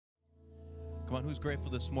Come on, who's grateful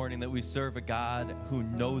this morning that we serve a God who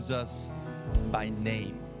knows us by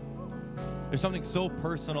name? There's something so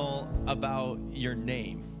personal about your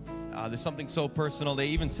name. There's something so personal. They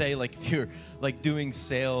even say, like, if you're like doing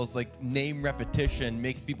sales, like name repetition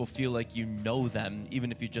makes people feel like you know them,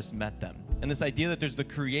 even if you just met them. And this idea that there's the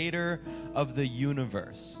creator of the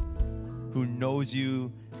universe who knows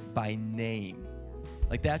you by name,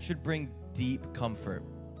 like that should bring deep comfort.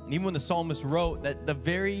 And even when the psalmist wrote that the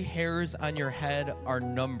very hairs on your head are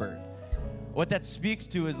numbered, what that speaks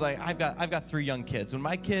to is like, I've got 3 young kids. When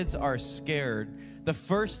my kids are scared, the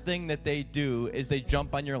first thing that they do is they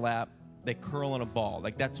jump on your lap, they curl in a ball.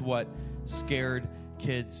 Like that's what scared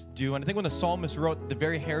kids do. And I think when the psalmist wrote, the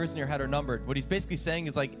very hairs in your head are numbered, what he's basically saying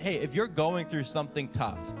is like, hey, if you're going through something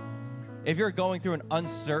tough, if you're going through an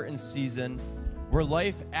uncertain season where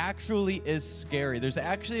life actually is scary, there's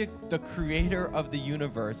actually the creator of the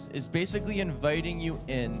universe is basically inviting you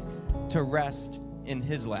in to rest in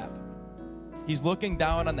his lap. He's looking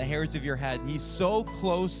down on the hairs of your head. He's so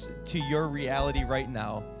close to your reality right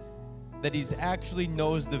now that he's actually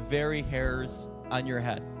knows the very hairs on your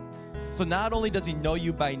head. So not only does he know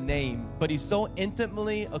you by name, but he's so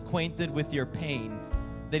intimately acquainted with your pain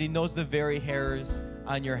that he knows the very hairs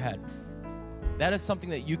on your head. That is something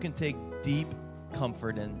that you can take deep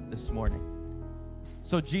comfort in this morning.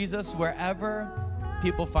 So Jesus, wherever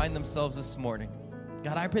people find themselves this morning,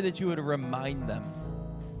 God, I pray that you would remind them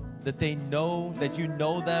that they know that you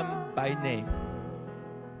know them by name.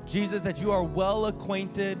 Jesus, that you are well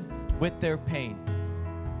acquainted with their pain.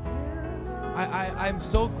 I'm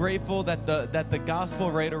so grateful that the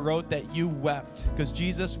gospel writer wrote that you wept, because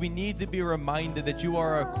Jesus, we need to be reminded that you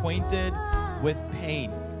are acquainted with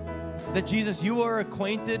pain. That Jesus, you are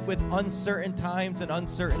acquainted with uncertain times and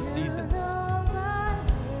uncertain seasons.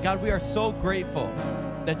 God, we are so grateful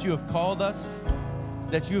that you have called us,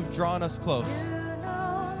 that you have drawn us close.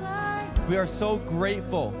 We are so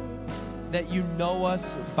grateful that you know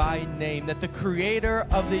us by name, that the creator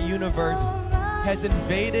of the universe has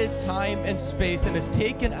invaded time and space and has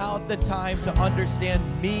taken out the time to understand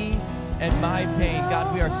me and my pain.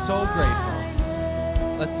 God, we are so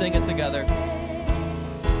grateful. Let's sing it together.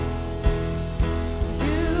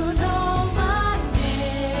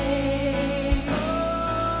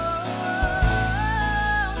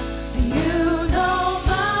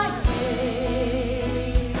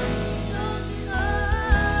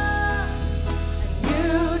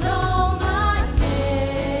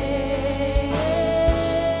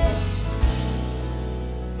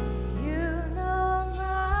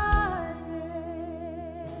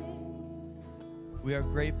 We are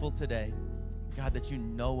grateful today, God, that you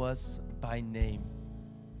know us by name.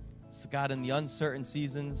 So God, in the uncertain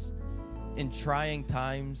seasons, in trying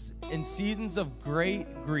times, in seasons of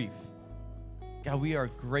great grief, God, we are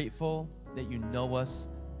grateful that you know us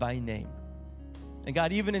by name. And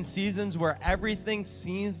God, even in seasons where everything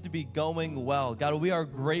seems to be going well, God, we are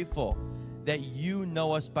grateful that you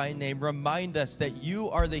know us by name. Remind us that you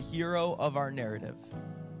are the hero of our narrative.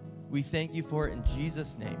 We thank you for it in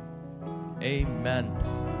Jesus' name. Amen.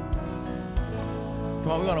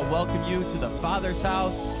 Come on, we want to welcome you to the Father's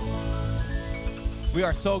house. We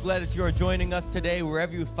are so glad that you are joining us today,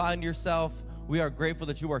 wherever you find yourself. We are grateful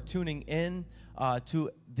that you are tuning in to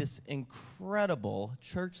this incredible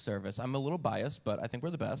church service. I'm a little biased, but I think we're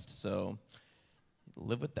the best, so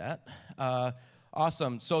live with that.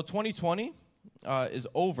 Awesome. So 2020 is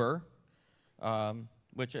over.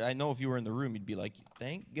 Which I know if you were in the room, you'd be like,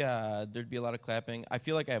 thank God. There'd be a lot of clapping. I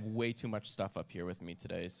feel like I have way too much stuff up here with me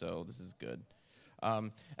today, so this is good.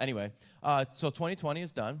 Anyway, so 2020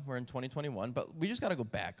 is done. We're in 2021, but we just got to go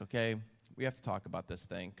back, okay? We have to talk about this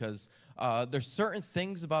thing, because there's certain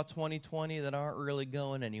things about 2020 that aren't really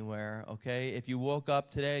going anywhere, okay? If you woke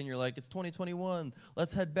up today and you're like, it's 2021,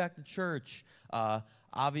 let's head back to church.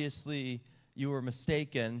 Obviously, you were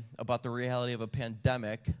mistaken about the reality of a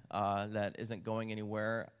pandemic that isn't going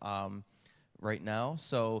anywhere right now.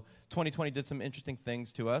 So 2020 did some interesting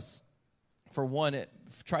things to us. For one, it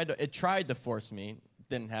tried to force me.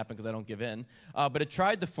 Didn't happen because I don't give in. But it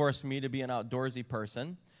tried to force me to be an outdoorsy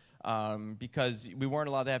person because we weren't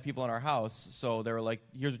allowed to have people in our house. So they were like,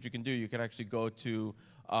 here's what you can do. You can actually go to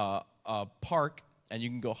a park and you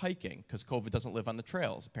can go hiking, because COVID doesn't live on the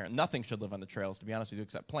trails. Apparently, nothing should live on the trails, to be honest with you,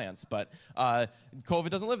 except plants. But COVID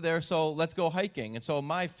doesn't live there, so let's go hiking. And so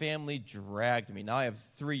my family dragged me. Now I have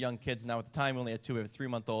 3 young kids. Now at the time, we only had 2. We have a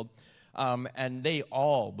 3-month-old. And they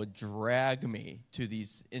all would drag me to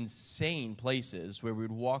these insane places where we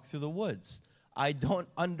would walk through the woods. I don't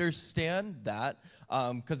understand that.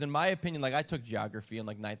 Because in my opinion, like I took geography in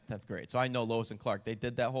like 9th, 10th grade. So I know Lois and Clark, they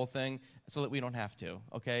did that whole thing so that we don't have to,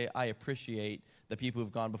 okay? I appreciate the people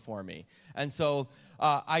who've gone before me. And so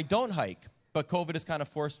I don't hike, but COVID has kind of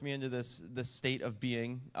forced me into this state of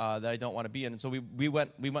being that I don't want to be in. And so we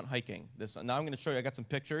went hiking. Now I'm going to show you, I got some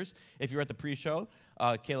pictures. If you were at the pre-show,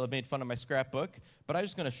 Caleb made fun of my scrapbook, but I'm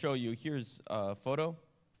just going to show you, here's a photo.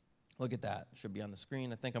 Look at that. It should be on the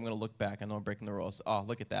screen. I think I'm going to look back. I know I'm breaking the rules. Oh,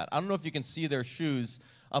 look at that. I don't know if you can see their shoes,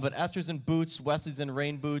 but Esther's in boots, Wesley's in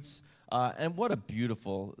rain boots. And what a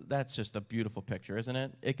beautiful, that's just a beautiful picture, isn't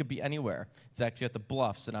it? It could be anywhere. It's actually at the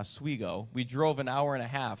Bluffs in Oswego. We drove an hour and a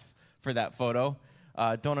half for that photo.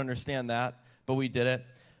 Don't understand that, but we did it.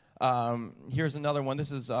 Here's another one.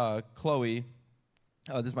 This is Chloe.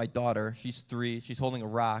 This is my daughter. She's 3. She's holding a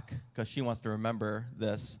rock because she wants to remember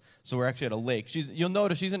this. So we're actually at a lake. You'll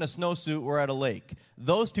notice she's in a snowsuit. We're at a lake.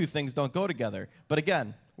 Those two things don't go together. But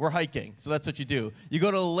again, we're hiking, so that's what you do. You go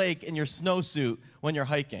to the lake in your snowsuit when you're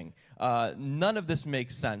hiking. None of this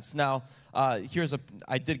makes sense. Now, I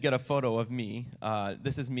did get a photo of me.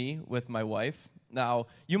 This is me with my wife. Now,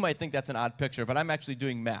 you might think that's an odd picture, but I'm actually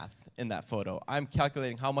doing math in that photo. I'm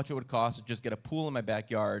calculating how much it would cost to just get a pool in my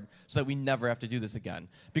backyard so that we never have to do this again.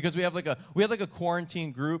 Because we had like a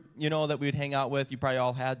quarantine group, that we would hang out with. You probably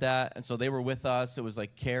all had that. And so they were with us. It was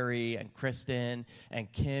like Carrie and Kristen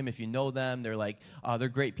and Kim. If you know them, they're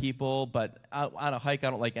great people. But on a hike, I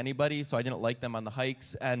don't like anybody, so I didn't like them on the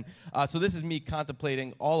hikes. And so this is me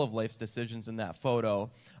contemplating all of life's decisions in that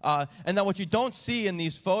photo. And then what you don't see in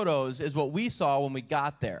these photos is what we saw when we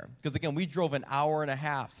got there. Because again, we drove an hour and a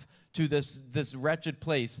half to this wretched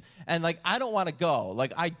place. And I don't want to go.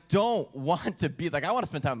 I don't want to be, I want to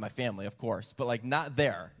spend time with my family, of course, but not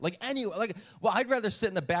there. I'd rather sit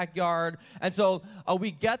in the backyard. And so we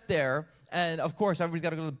get there. And of course, everybody's got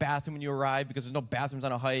to go to the bathroom when you arrive because there's no bathrooms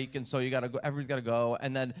on a hike. And so everybody's got to go.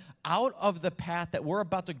 And then out of the path that we're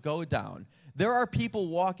about to go down, there are people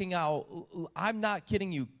walking out, I'm not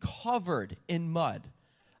kidding you, covered in mud.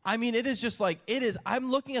 I mean, it is just I'm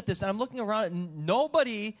looking at this and I'm looking around and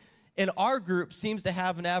nobody in our group seems to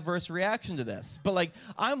have an adverse reaction to this. But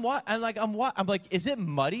I'm like, is it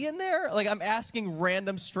muddy in there? I'm asking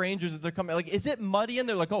random strangers as they're coming, is it muddy in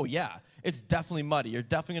there? Oh yeah, it's definitely muddy. You're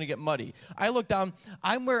definitely gonna get muddy. I look down,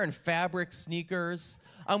 I'm wearing fabric sneakers.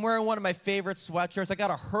 I'm wearing one of my favorite sweatshirts. I got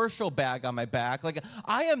a Herschel bag on my back.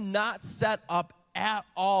 I am not set up at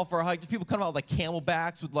all for a hike. People come out with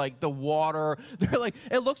camelbacks with the water. They're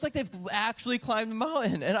it looks like they've actually climbed the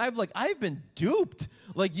mountain. And I've been duped.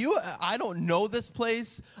 I don't know this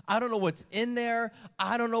place. I don't know what's in there.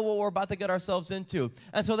 I don't know what we're about to get ourselves into.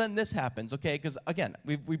 And so then this happens, okay? Because again,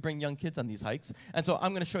 we bring young kids on these hikes. And so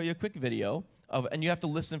I'm going to show you a quick video and you have to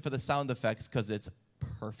listen for the sound effects because it's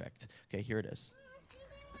perfect. Okay, here it is.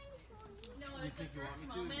 It's the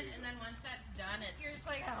first moment, and then once that's done, you're just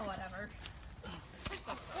oh, whatever.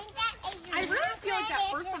 I really feel like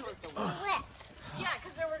that first one was the worst. Yeah,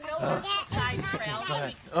 because there were no side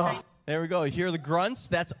trails. There we go. You hear the grunts?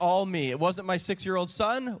 That's all me. It wasn't my 6-year-old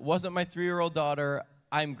son. Wasn't my 3-year-old daughter.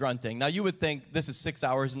 I'm grunting. Now, you would think this is 6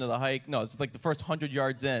 hours into the hike. No, it's the first 100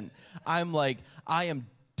 yards in. I am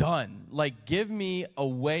done. Give me a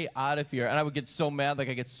way out of here. And I would get so mad. I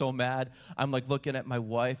get so mad. I'm looking at my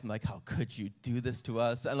wife. I'm how could you do this to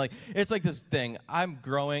us? And it's this thing. I'm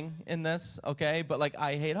growing in this, okay? But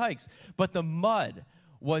I hate hikes. But the mud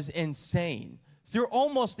was insane. Through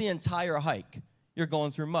almost the entire hike, you're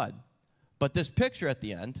going through mud. But this picture at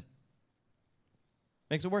the end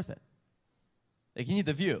makes it worth it. You need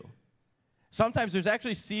the view. Sometimes there's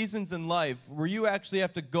actually seasons in life where you actually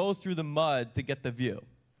have to go through the mud to get the view.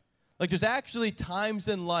 There's actually times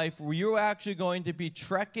in life where you're actually going to be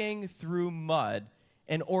trekking through mud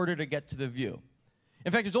in order to get to the view.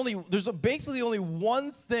 In fact, there's basically only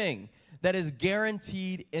one thing that is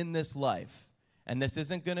guaranteed in this life, and this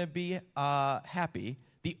isn't going to be happy.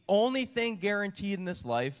 The only thing guaranteed in this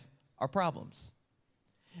life are problems.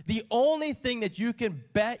 The only thing that you can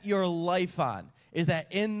bet your life on is that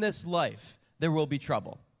in this life there will be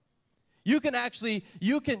trouble. You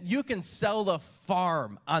can sell the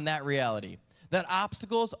farm on that reality, that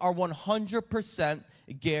obstacles are 100%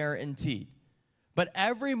 guaranteed. But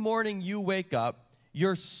every morning you wake up,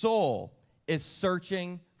 your soul is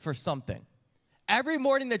searching for something. Every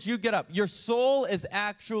morning that you get up, your soul is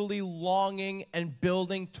actually longing and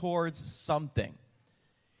building towards something.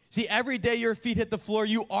 See, every day your feet hit the floor,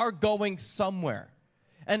 you are going somewhere.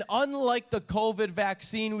 And unlike the COVID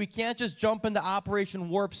vaccine, we can't just jump into Operation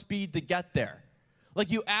Warp Speed to get there.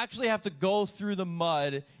 You actually have to go through the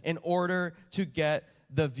mud in order to get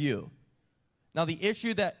the view. Now, the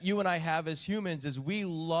issue that you and I have as humans is we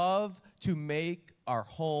love to make our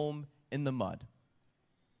home in the mud.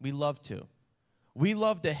 We love to. We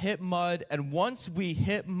love to hit mud, and once we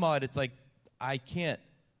hit mud, it's like, I can't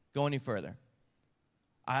go any further.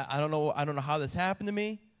 I don't know how this happened to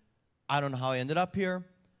me. I don't know how I ended up here.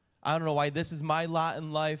 I don't know why this is my lot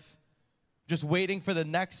in life. Just waiting for the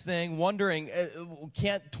next thing, wondering,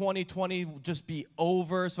 can't 2020 just be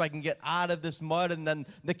over so I can get out of this mud? And then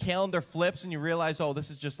the calendar flips and you realize, oh, this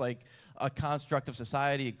is just like a construct of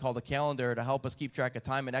society called the calendar to help us keep track of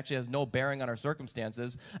time. It actually has no bearing on our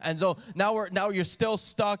circumstances. And so now you're still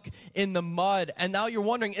stuck in the mud. And now you're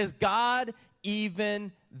wondering, is God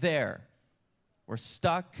even there? We're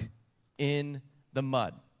stuck in the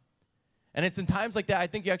mud. And it's in times like that, I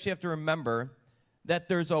think you actually have to remember that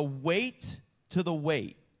there's a weight to the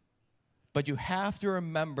wait, but you have to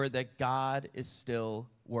remember that God is still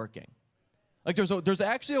working. Like there's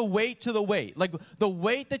actually a weight to the wait. Like the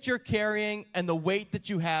weight that you're carrying and the weight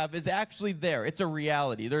that you have is actually there. It's a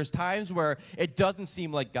reality. There's times where it doesn't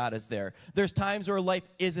seem like God is there. There's times where life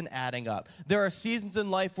isn't adding up. There are seasons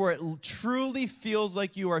in life where it truly feels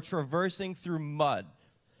like you are traversing through mud.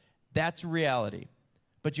 That's reality.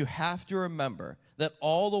 But you have to remember that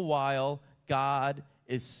all the while, God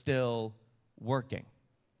is still working.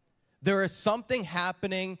 There is something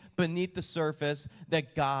happening beneath the surface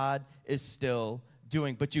that God is still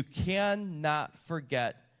doing, but you cannot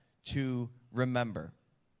forget to remember.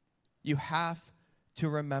 You have to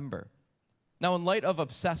remember. Now, in light of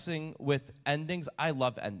obsessing with endings, I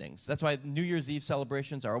love endings. That's why New Year's Eve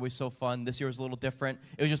celebrations are always so fun. This year was a little different.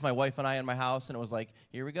 It was just my wife and I in my house, and it was like,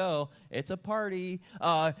 here we go. It's a party.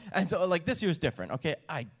 And so, like, this year's different, okay?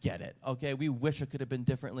 I get it, okay? We wish it could have been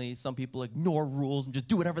differently. Some people ignore rules and just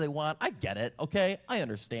do whatever they want. I get it, okay? I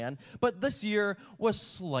understand. But this year was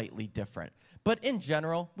slightly different. But in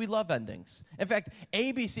general, we love endings. In fact,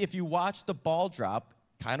 ABC, if you watch the ball drop,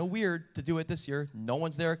 kind of weird to do it this year. No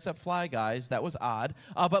one's there except Fly Guys. That was odd.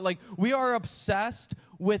 But like, we are obsessed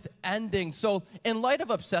with endings. So in light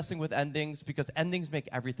of obsessing with endings, because endings make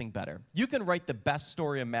everything better. You can write the best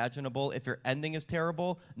story imaginable. If your ending is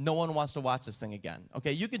terrible, no one wants to watch this thing again.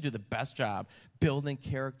 Okay, you can do the best job building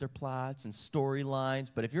character plots and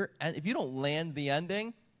storylines, but if you don't land the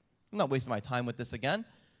ending, I'm not wasting my time with this again.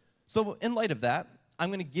 So in light of that, I'm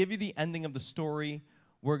going to give you the ending of the story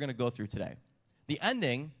we're going to go through today. The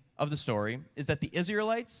ending of the story is that the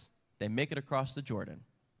Israelites, they make it across the Jordan.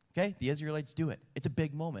 Okay? The Israelites do it. It's a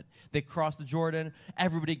big moment. They cross the Jordan.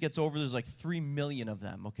 Everybody gets over. There's like 3 million of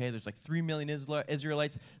them. Okay? There's like 3 million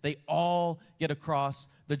Israelites. They all get across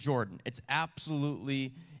the Jordan. It's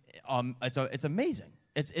absolutely, it's amazing.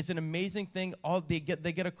 It's an amazing thing. All they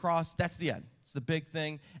get across. That's the end. It's the big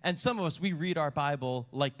thing. And some of us, we read our Bible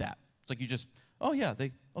like that. It's like you just, oh yeah,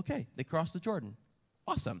 they crossed the Jordan.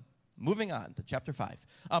 Awesome. Moving on to chapter 5.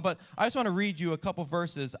 But I just want to read you a couple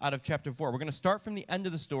verses out of chapter 4. We're going to start from the end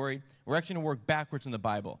of the story. We're actually going to work backwards in the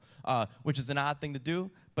Bible, which is an odd thing to do,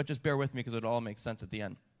 but just bear with me because it all makes sense at the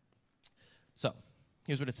end. So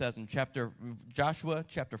here's what it says in Joshua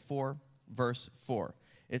chapter 4, verse 4.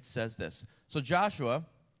 It says this. So Joshua,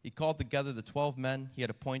 he called together the 12 men he had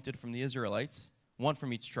appointed from the Israelites, one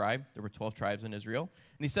from each tribe. There were 12 tribes in Israel.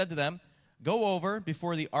 And he said to them, "Go over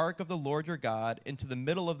before the ark of the Lord your God into the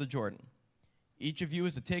middle of the Jordan. Each of you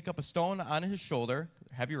is to take up a stone on his shoulder,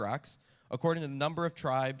 heavy rocks, according to the number of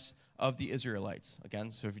tribes of the Israelites."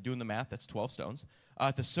 Again, so if you're doing the math, that's 12 stones.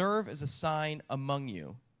 "To serve as a sign among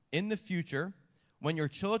you. In the future, when your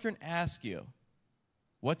children ask you,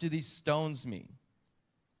 'What do these stones mean?'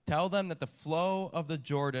 tell them that the flow of the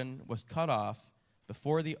Jordan was cut off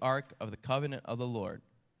before the ark of the covenant of the Lord.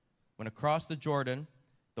 When across the Jordan,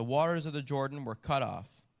 the waters of the Jordan were cut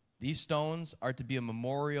off. These stones are to be a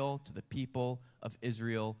memorial to the people of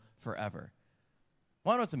Israel forever."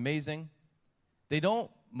 Want to know what's amazing? They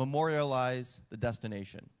don't memorialize the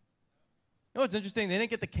destination. You know what's interesting? They didn't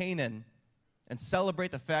get to Canaan and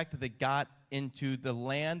celebrate the fact that they got into the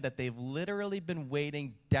land that they've literally been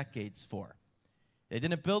waiting decades for. They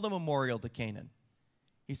didn't build a memorial to Canaan.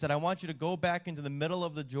 He said, "I want you to go back into the middle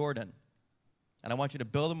of the Jordan, and I want you to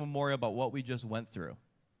build a memorial about what we just went through."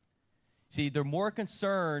 See, they're more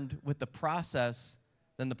concerned with the process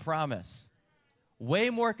than the promise. Way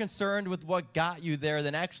more concerned with what got you there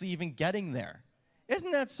than actually even getting there.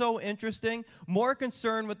 Isn't that so interesting? More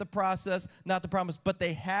concerned with the process, not the promise. But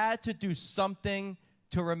they had to do something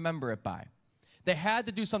to remember it by. They had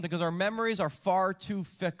to do something because our memories are far too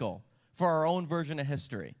fickle for our own version of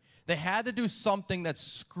history. They had to do something that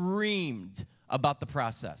screamed about the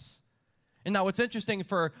process. And now what's interesting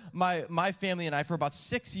for my family and I, for about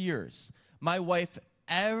 6 years, my wife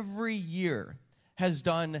every year has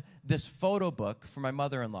done this photo book for my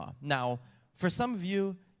mother-in-law. Now, For some of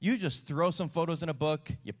you, you just throw some photos in a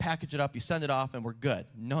book, you package it up, you send it off, and we're good.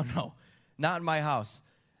 No, not in my house.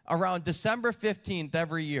 Around December 15th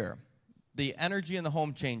every year, the energy in the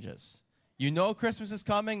home changes. You know Christmas is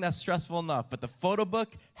coming, that's stressful enough, but the photo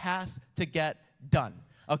book has to get done,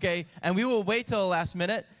 okay? And we will wait till the last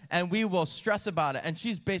minute, and we will stress about it. And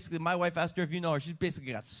she's basically, my wife asked her if you know her, she's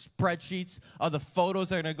basically got spreadsheets of the photos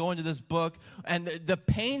that are going to go into this book, and the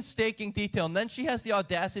painstaking detail. And then she has the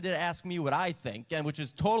audacity to ask me what I think, and which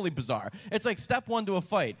is totally bizarre. It's like step one to a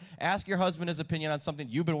fight. Ask your husband his opinion on something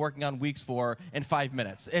you've been working on weeks for in 5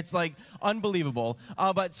 minutes. It's like unbelievable.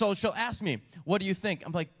 But so she'll ask me, what do you think?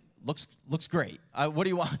 I'm like, looks great. What do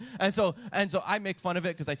you want? And so I make fun of it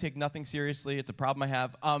because I take nothing seriously. It's a problem I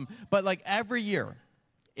have. But like every year,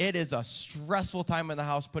 it is a stressful time in the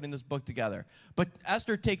house putting this book together. But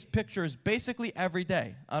Esther takes pictures basically every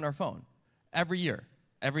day on her phone. Every year.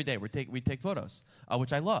 Every day we take photos,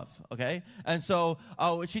 which I love, okay? And so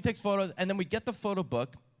she takes photos, and then we get the photo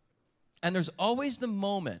book, and there's always the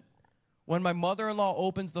moment when my mother-in-law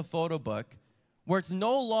opens the photo book where it's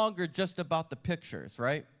no longer just about the pictures,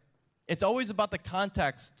 right? It's always about the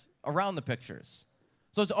context around the pictures.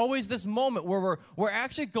 So it's always this moment where we're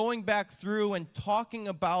actually going back through and talking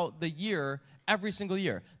about the year every single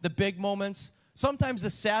year. The big moments, sometimes the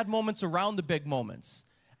sad moments around the big moments.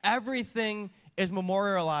 Everything is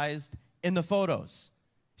memorialized in the photos.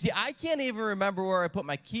 See, I can't even remember where I put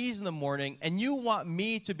my keys in the morning, and you want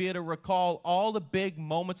me to be able to recall all the big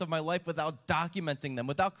moments of my life without documenting them,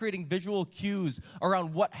 without creating visual cues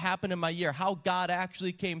around what happened in my year, how God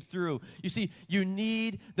actually came through. You see, you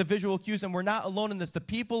need the visual cues, and we're not alone in this. The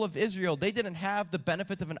people of Israel, they didn't have the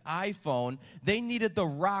benefits of an iPhone. They needed the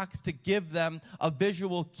rocks to give them a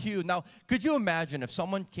visual cue. Now, could you imagine if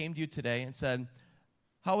someone came to you today and said,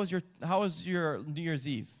 how was your New Year's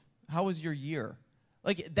Eve? How was your year?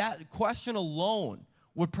 Like, that question alone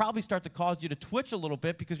would probably start to cause you to twitch a little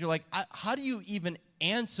bit because you're like, how do you even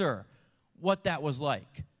answer what that was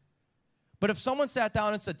like? But if someone sat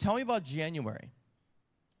down and said, tell me about January.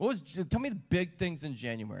 Tell me the big things in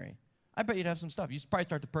January. I bet you'd have some stuff. You'd probably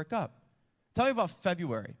start to perk up. Tell me about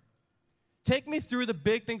February. Take me through the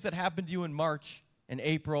big things that happened to you in March and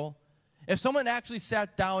April. If someone actually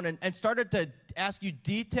sat down and started to ask you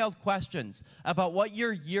detailed questions about what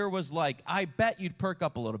your year was like, I bet you'd perk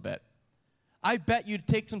up a little bit. I bet you'd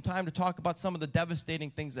take some time to talk about some of the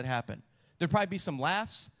devastating things that happened. There'd probably be some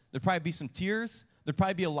laughs. There'd probably be some tears. There'd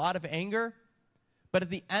probably be a lot of anger. But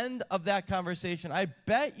at the end of that conversation, I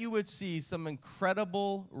bet you would see some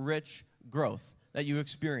incredible, rich growth that you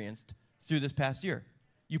experienced through this past year.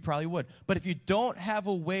 You probably would. But if you don't have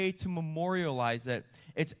a way to memorialize it,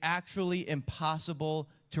 it's actually impossible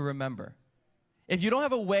to remember. If you don't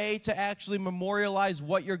have a way to actually memorialize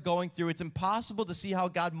what you're going through, it's impossible to see how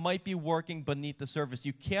God might be working beneath the surface.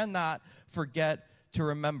 You cannot forget to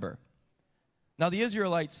remember. Now, the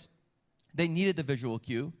Israelites, they needed the visual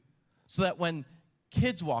cue so that when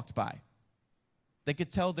kids walked by, they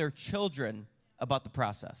could tell their children about the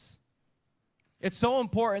process. It's so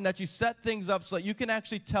important that you set things up so that you can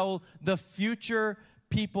actually tell the future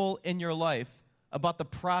people in your life about the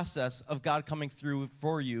process of God coming through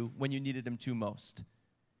for you when you needed him to most.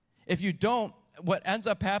 If you don't, what ends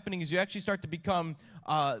up happening is you actually start to become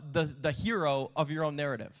the hero of your own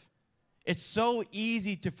narrative. It's so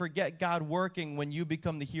easy to forget God working when you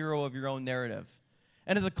become the hero of your own narrative.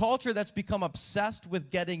 And as a culture that's become obsessed with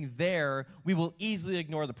getting there, we will easily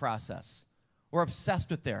ignore the process. We're obsessed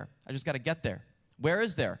with there. I just got to get there. Where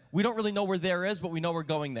is there? We don't really know where there is, but we know we're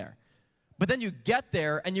going there. But then you get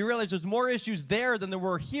there, and you realize there's more issues there than there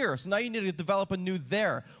were here. So now you need to develop a new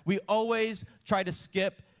there. We always try to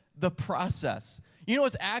skip the process. You know,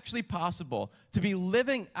 it's actually possible to be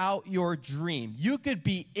living out your dream. You could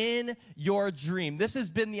be in your dream. This has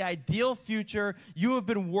been the ideal future you have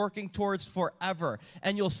been working towards forever.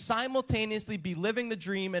 And you'll simultaneously be living the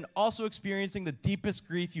dream and also experiencing the deepest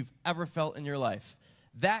grief you've ever felt in your life.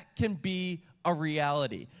 That can be a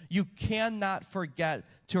reality. You cannot forget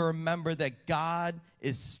to remember that God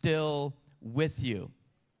is still with you.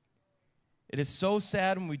 It is so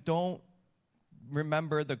sad when we don't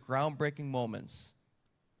remember the groundbreaking moments,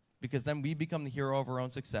 because then we become the hero of our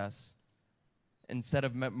own success instead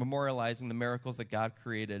of memorializing the miracles that God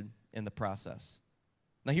created in the process.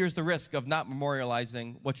 Now, here's the risk of not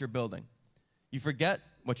memorializing what you're building. You forget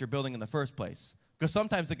what you're building in the first place, because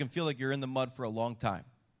sometimes it can feel like you're in the mud for a long time.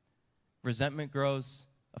 Resentment grows,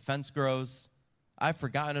 offense grows. I've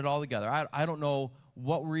forgotten it all together. I don't know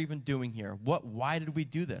what we're even doing here. Why did we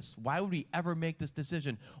do this? Why would we ever make this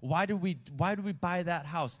decision? Why did we buy that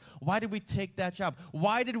house? Why did we take that job?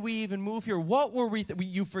 Why did we even move here? What were we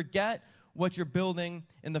you forget what you're building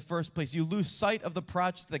in the first place. You lose sight of the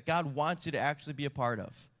project that God wants you to actually be a part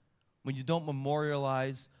of when you don't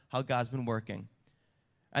memorialize how God's been working.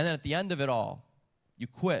 And then at the end of it all, you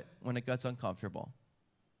quit when it gets uncomfortable.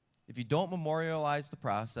 If you don't memorialize the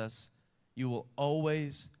process, you will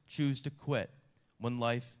always choose to quit when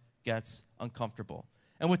life gets uncomfortable.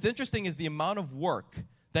 And what's interesting is the amount of work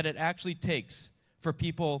that it actually takes for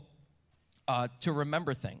people to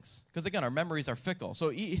remember things. Because again, our memories are fickle.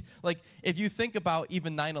 So like if you think about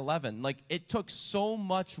even 9/11, like it took so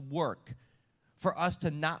much work for us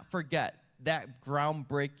to not forget that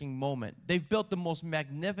groundbreaking moment. They've built the most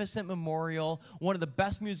magnificent memorial, one of the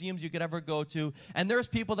best museums you could ever go to, and there's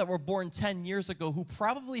people that were born 10 years ago who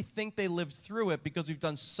probably think they lived through it because we've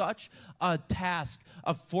done such a task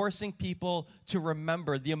of forcing people to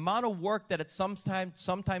remember. The amount of work that it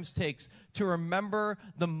sometimes takes to remember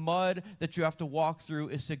the mud that you have to walk through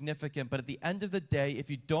is significant, but at the end of the day, if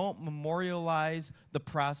you don't memorialize the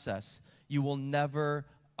process, you will never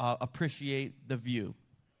appreciate the view.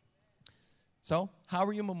 So, how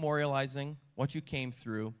are you memorializing what you came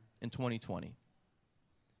through in 2020?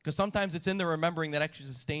 Because sometimes it's in the remembering that actually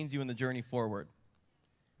sustains you in the journey forward.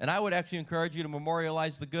 And I would actually encourage you to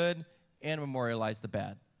memorialize the good and memorialize the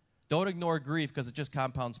bad. Don't ignore grief because it just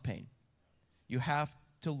compounds pain. You have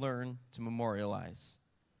to learn to memorialize.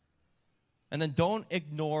 And then don't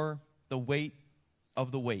ignore the weight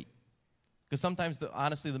of the wait. Because sometimes,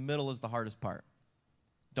 honestly, the middle is the hardest part.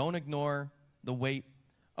 Don't ignore the weight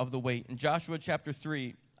of the wait. In Joshua chapter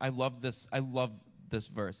 3, I love this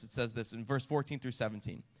verse. It says this in verse 14 through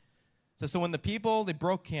 17. It says, so when the people, they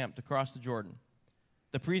broke camp to cross the Jordan,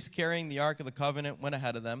 the priests carrying the Ark of the Covenant went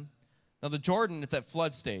ahead of them. Now the Jordan, it's at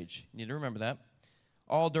flood stage. You need to remember that.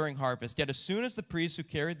 All during harvest. Yet as soon as the priests who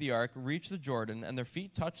carried the Ark reached the Jordan and their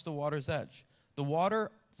feet touched the water's edge, the water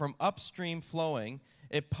from upstream flowing,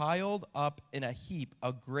 it piled up in a heap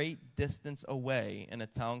a great distance away in a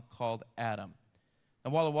town called Adam.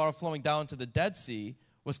 And while the water flowing down to the Dead Sea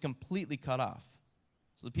was completely cut off.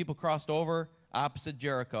 So the people crossed over opposite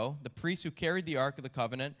Jericho. The priests who carried the Ark of the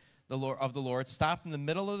Covenant of the Lord stopped in the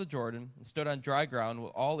middle of the Jordan and stood on dry ground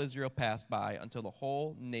while all Israel passed by until the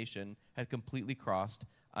whole nation had completely crossed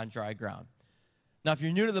on dry ground. Now, if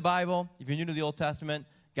you're new to the Bible, if you're new to the Old Testament,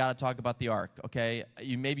 got to talk about the Ark, okay?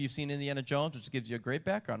 Maybe you've seen Indiana Jones, which gives you a great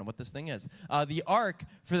background on what this thing is. The Ark,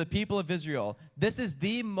 for the people of Israel, this is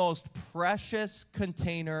the most precious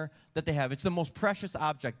container that they have. It's the most precious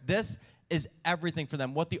object. This is everything for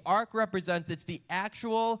them. What the Ark represents, it's the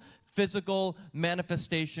actual physical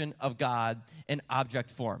manifestation of God in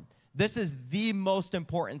object form. This is the most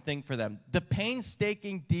important thing for them. The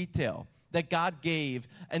painstaking detail that God gave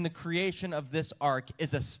in the creation of this ark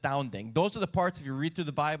is astounding. Those are the parts, if you read through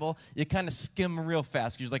the Bible, you kind of skim real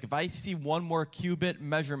fast. You're like, if I see one more cubit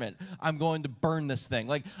measurement, I'm going to burn this thing.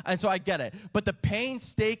 And so I get it. But the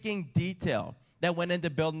painstaking detail that went into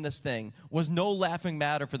building this thing was no laughing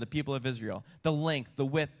matter for the people of Israel. The length, the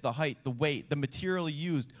width, the height, the weight, the material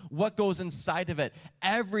used, what goes inside of it,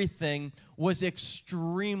 everything was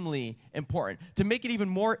extremely important. To make it even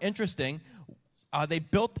more interesting, they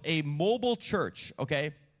built a mobile church,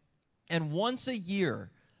 okay? And once a year,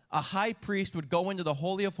 a high priest would go into the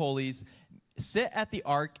Holy of Holies, sit at the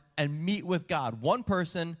ark, and meet with God. One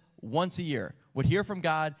person, once a year, would hear from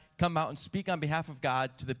God, come out and speak on behalf of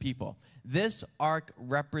God to the people. This ark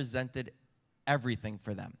represented everything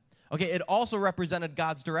for them. Okay, it also represented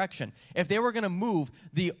God's direction. If they were going to move,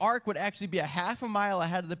 the ark would actually be a half a mile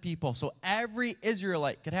ahead of the people, so every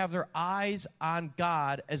Israelite could have their eyes on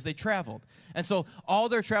God as they traveled. And so all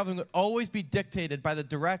their traveling would always be dictated by the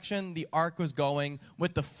direction the ark was going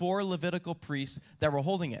with the 4 Levitical priests that were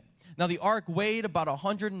holding it. Now, the ark weighed about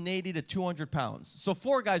 180 to 200 pounds. So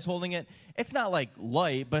 4 guys holding it, it's not like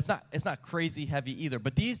light, but it's not crazy heavy either.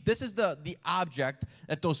 But this is the object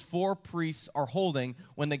that those 4 priests are holding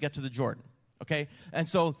when they get to the Jordan. Okay? And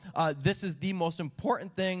so this is the most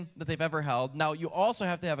important thing that they've ever held. Now, you also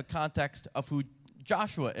have to have a context of who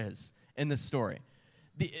Joshua is in this story.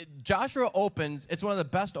 Joshua opens, it's one of the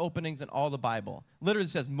best openings in all the Bible. Literally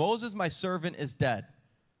says, Moses, my servant, is dead.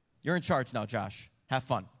 You're in charge now, Josh. Have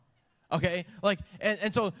fun. Okay?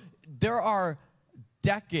 And so there are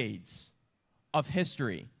decades of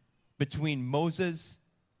history between Moses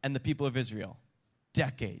and the people of Israel.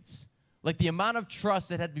 Decades. The amount of trust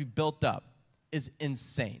that had to be built up is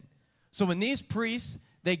insane. So when these priests,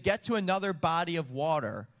 they get to another body of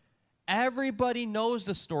water, everybody knows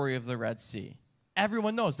the story of the Red Sea.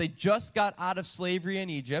 Everyone knows. They just got out of slavery in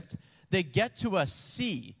Egypt. They get to a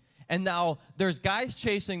sea, and now there's guys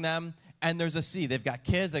chasing them, and there's a sea. They've got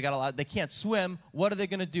kids. They got a lot. They can't swim. What are they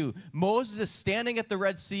going to do? Moses is standing at the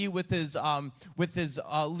Red Sea with his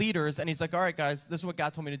leaders, and he's like, all right, guys, this is what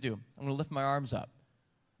God told me to do. I'm going to lift my arms up.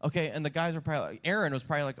 Okay, and the guys are probably like, Aaron was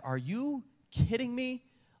probably like, are you kidding me?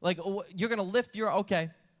 Like, you're going to lift your, okay,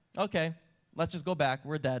 let's just go back.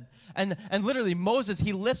 We're dead. And literally, Moses,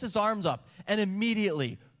 he lifts his arms up, and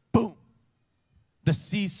immediately, boom, the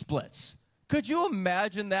sea splits. Could you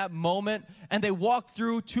imagine that moment? And they walk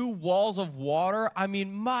through 2 walls of water. I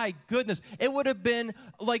mean, my goodness. It would have been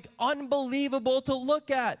like unbelievable to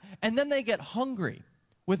look at. And then they get hungry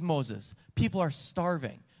with Moses. People are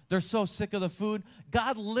starving. They're so sick of the food.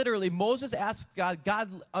 God literally, Moses asks God, God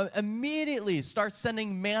immediately starts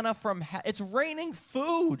sending manna from heaven. It's raining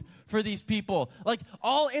food for these people. Like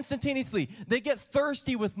all instantaneously. They get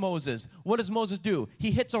thirsty with Moses. What does Moses do?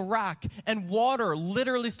 He hits a rock and water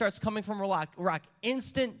literally starts coming from a rock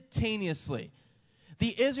instantaneously.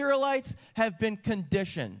 The Israelites have been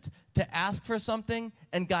conditioned to ask for something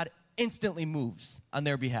and God instantly moves on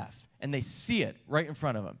their behalf. And they see it right in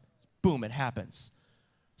front of them. Boom, it happens.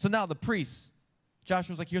 So now the priests,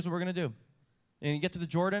 Joshua's like, here's what we're going to do. And you get to the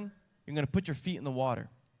Jordan, you're going to put your feet in the water.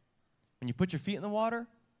 When you put your feet in the water,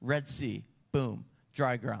 Red Sea, boom,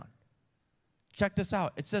 dry ground. Check this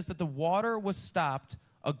out. It says that the water was stopped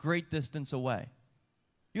a great distance away.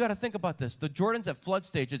 You got to think about this. The Jordan's at flood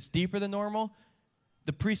stage. It's deeper than normal.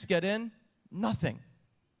 The priests get in, nothing.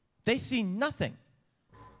 They see nothing.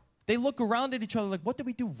 They look around at each other like, what did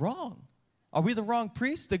we do wrong? Are we the wrong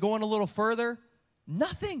priests? They go in a little further.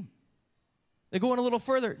 Nothing. They go in a little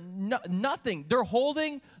further. Nothing. They're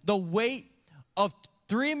holding the weight of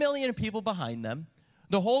 3 million people behind them.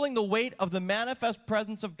 They're holding the weight of the manifest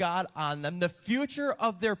presence of God on them. The future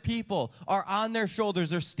of their people are on their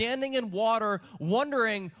shoulders. They're standing in water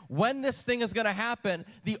wondering when this thing is going to happen.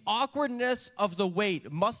 The awkwardness of the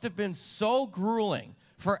weight must have been so grueling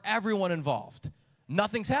for everyone involved.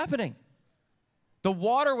 Nothing's happening. The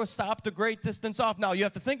water was stopped a great distance off. Now, you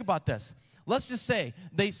have to think about this. Let's just say,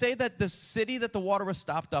 they say that the city that the water was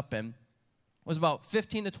stopped up in was about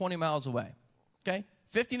 15 to 20 miles away, okay?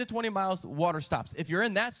 15 to 20 miles, water stops. If you're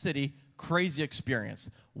in that city, crazy experience.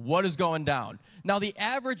 What is going down? Now, the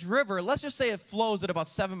average river, let's just say it flows at about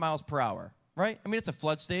 7 miles per hour, right? I mean, it's a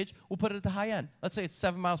flood stage. We'll put it at the high end. Let's say it's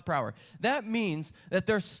 7 miles per hour. That means that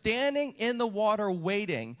they're standing in the water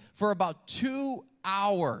waiting for about 2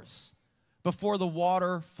 hours before the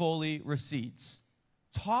water fully recedes.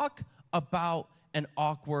 Talk about an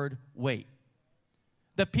awkward wait.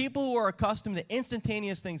 The people who are accustomed to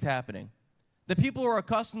instantaneous things happening, the people who are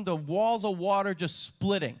accustomed to walls of water just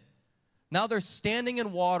splitting, now they're standing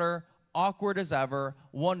in water, awkward as ever,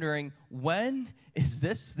 wondering, when is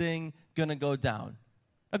this thing going to go down?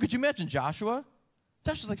 Now, could you imagine Joshua?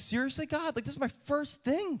 Joshua's like, seriously, God? Like, this is my first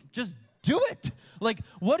thing. Just do it. Like,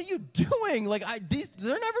 what are you doing? Like, they're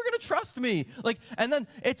never going to trust me. Like, and then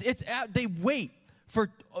they wait for,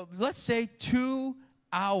 let's say, 2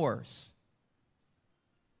 hours.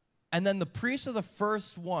 And then the priests are the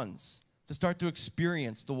first ones to start to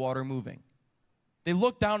experience the water moving. They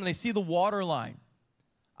look down and they see the water line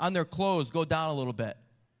on their clothes go down a little bit.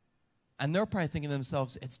 And they're probably thinking to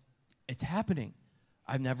themselves, it's happening.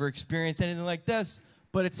 I've never experienced anything like this,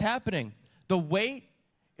 but it's happening. The wait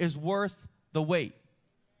is worth the wait.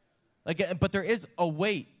 But there is a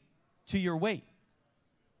weight to your wait.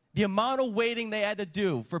 The amount of waiting they had to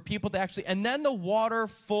do for people to actually, and then the water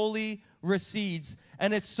fully recedes.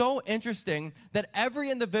 And it's so interesting that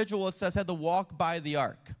every individual, it says, had to walk by the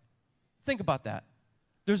ark. Think about that.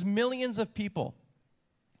 There's millions of people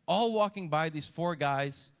all walking by these 4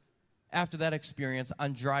 guys after that experience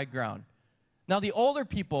on dry ground. Now, the older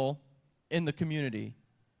people in the community,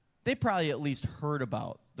 they probably at least heard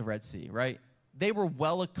about the Red Sea, right? They were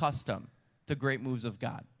well accustomed to great moves of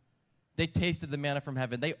God. They tasted the manna from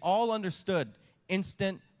heaven. They all understood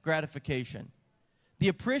instant gratification. The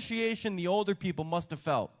appreciation the older people must have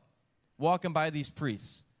felt walking by these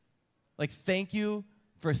priests. Like, thank you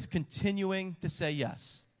for continuing to say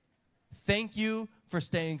yes. Thank you for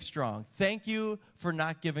staying strong. Thank you for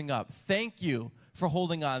not giving up. Thank you for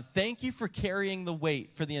holding on. Thank you for carrying the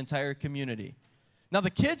weight for the entire community. Now, the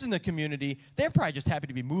kids in the community, they're probably just happy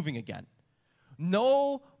to be moving again.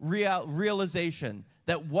 No realization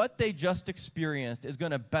that what they just experienced is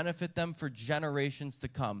going to benefit them for generations to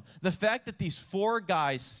come. The fact that these 4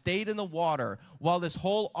 guys stayed in the water while this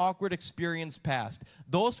whole awkward experience passed,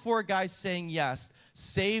 those 4 guys saying yes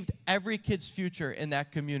saved every kid's future in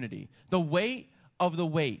that community. The weight of the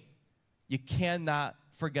wait, you cannot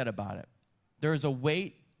forget about it. There is a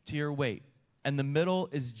weight to your wait, and the middle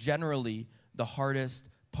is generally the hardest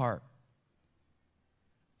part.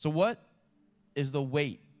 So what is the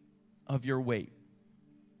weight of your weight?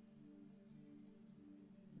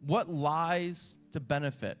 What lies to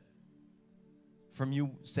benefit from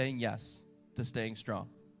you saying yes to staying strong?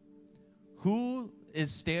 Who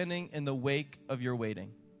is standing in the wake of your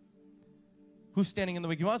waiting? Who's standing in the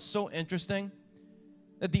wake? You know what's so interesting?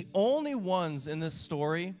 That the only ones in this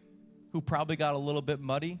story who probably got a little bit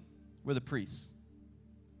muddy were the priests.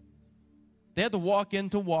 They had to walk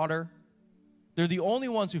into water. They're the only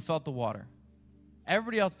ones who felt the water.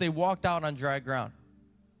 Everybody else, they walked out on dry ground.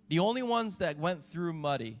 The only ones that went through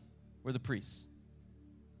muddy were the priests.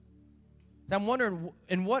 Now I'm wondering,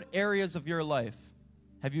 in what areas of your life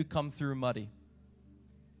have you come through muddy?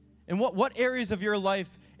 In what areas of your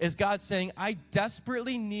life is God saying, I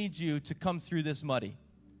desperately need you to come through this muddy?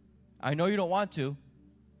 I know you don't want to.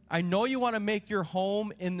 I know you want to make your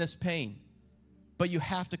home in this pain, but you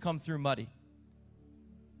have to come through muddy.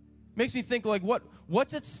 Makes me think, like,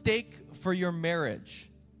 what's at stake for your marriage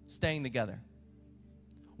staying together?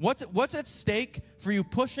 What's at stake for you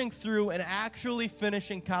pushing through and actually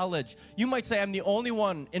finishing college? You might say, I'm the only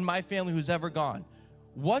one in my family who's ever gone.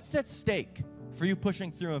 What's at stake for you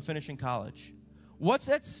pushing through and finishing college? What's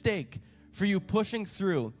at stake for you pushing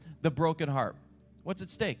through the broken heart? What's at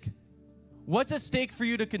stake? What's at stake for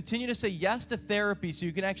you to continue to say yes to therapy so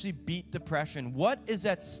you can actually beat depression? What is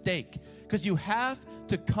at stake? Because you have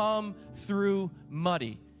to come through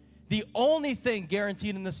muddy. The only thing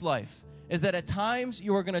guaranteed in this life is that at times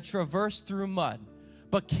you are going to traverse through mud.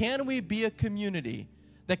 But can we be a community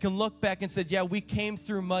that can look back and say, yeah, we came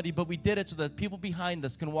through muddy, but we did it so that people behind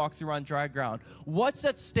us can walk through on dry ground? What's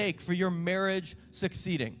at stake for your marriage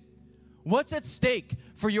succeeding? What's at stake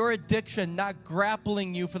for your addiction not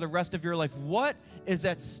grappling you for the rest of your life? What is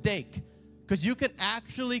at stake? Because you can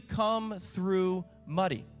actually come through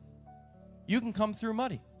muddy. You can come through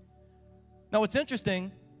muddy. Now, what's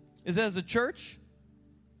interesting is that as a church,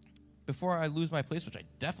 before I lose my place, which I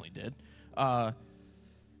definitely did,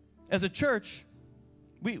 as a church,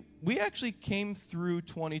 we actually came through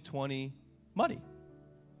 2020 muddy.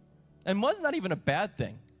 And mud's not even a bad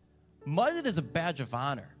thing. Mud is a badge of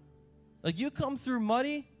honor. Like, you come through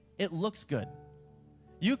muddy, it looks good.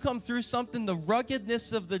 You come through something, the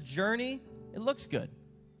ruggedness of the journey, it looks good.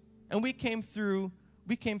 And we came through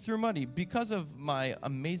muddy. Because of my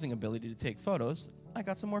amazing ability to take photos, I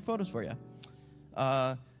got some more photos for you.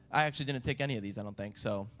 I actually didn't take any of these, I don't think.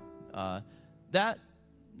 So that's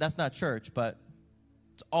not church, but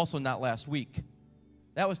it's also not last week.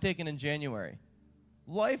 That was taken in January.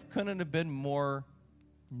 Life couldn't have been more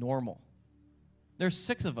normal. There's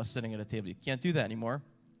 6 of us sitting at a table. You can't do that anymore,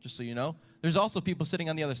 just so you know. There's also people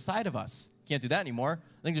sitting on the other side of us. Can't do that anymore.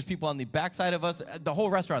 I think there's people on the back side of us. The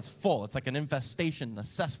whole restaurant's full. It's like an infestation, a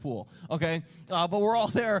cesspool, okay? But we're all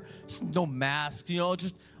there, just no masks, you know,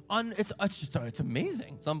 it's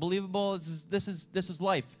amazing. It's unbelievable. This is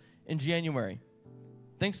life in January.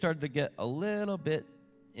 Things started to get a little bit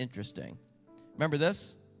interesting. Remember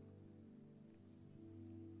this?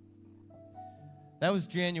 That was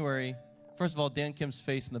January. First of all, Dan Kim's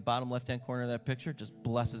face in the bottom left-hand corner of that picture just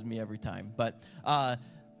blesses me every time. But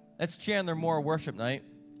that's Chandler Moore worship night.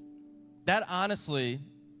 That honestly,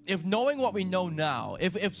 if knowing what we know now,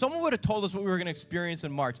 if someone would have told us what we were going to experience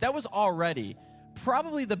in March, that was already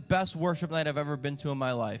probably the best worship night I've ever been to in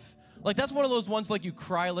my life. Like, that's one of those ones, like, you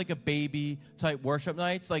cry like a baby type worship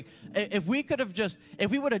nights. Like, if we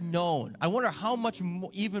would have known, I wonder how much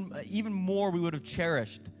even more we would have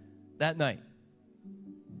cherished that night.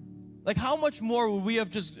 Like, how much more would we have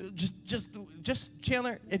just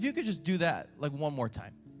Chandler, if you could just do that, like, one more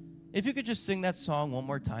time. If you could just sing that song one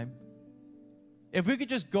more time. If we could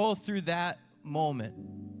just go through that moment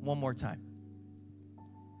one more time.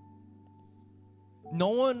 No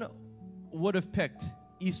one would have picked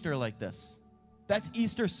Easter like this. That's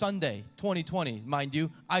Easter Sunday, 2020, mind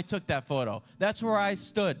you. I took that photo. That's where I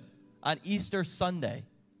stood on Easter Sunday.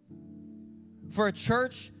 For a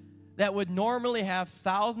church that would normally have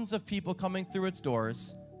thousands of people coming through its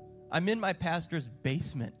doors, I'm in my pastor's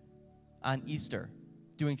basement on Easter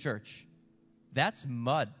doing church. That's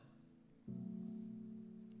mud.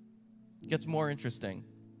 It gets more interesting.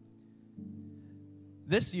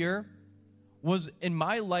 This year was, in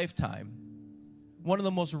my lifetime, one of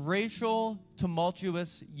the most racial,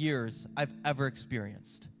 tumultuous years I've ever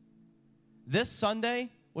experienced. This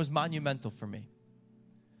Sunday was monumental for me.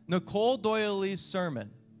 Nicole Doyley's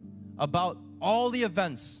sermon about all the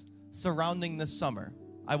events surrounding this summer,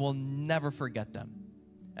 I will never forget them.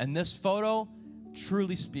 And this photo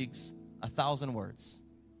truly speaks 1,000 words.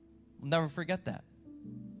 We'll never forget that.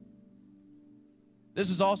 This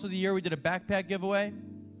was also the year we did a backpack giveaway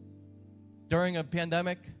during a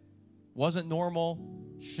pandemic. wasn't normal,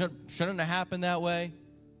 shouldn't have happened that way,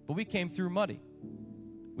 but we came through muddy.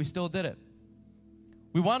 We still did it.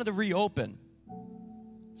 We wanted to reopen.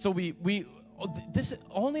 So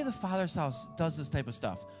only the Father's house does this type of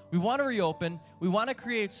stuff. We want to reopen. We want to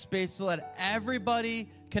create space so that everybody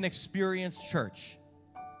can experience church.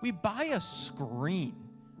 We buy a screen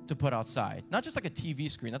to put outside, not just like a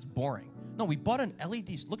TV screen. That's boring. No, we bought an LED.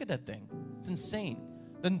 Look at that thing. It's insane.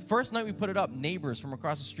 Then first night we put it up, neighbors from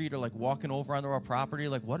across the street are like walking over onto our property.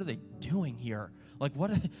 Like, what are they doing here? Like,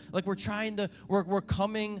 we're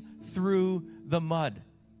coming through the mud.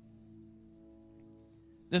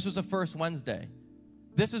 This was the first Wednesday.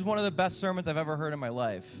 This is one of the best sermons I've ever heard in my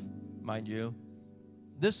life, mind you.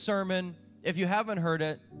 This sermon, if you haven't heard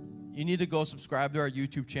it, you need to go subscribe to our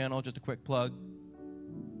YouTube channel. Just a quick plug.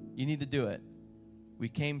 You need to do it. We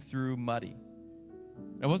came through muddy.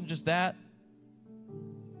 It wasn't just that.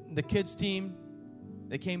 The kids team,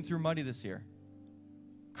 they came through muddy this year.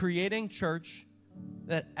 Creating church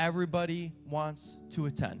that everybody wants to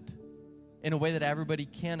attend in a way that everybody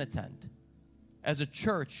can attend. As a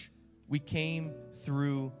church, we came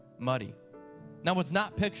through muddy. Now, what's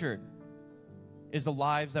not pictured is the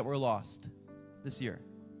lives that were lost this year.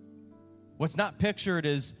 What's not pictured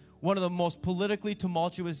is one of the most politically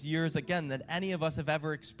tumultuous years, again, that any of us have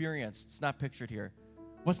ever experienced. It's not pictured here.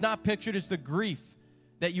 What's not pictured is the grief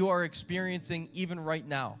that you are experiencing even right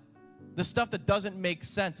now. The stuff that doesn't make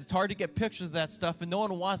sense. It's hard to get pictures of that stuff, and no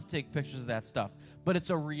one wants to take pictures of that stuff, but it's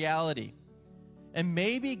a reality. And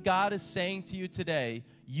maybe God is saying to you today,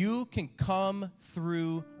 you can come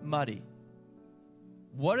through muddy.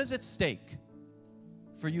 What is at stake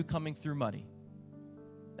for you coming through muddy?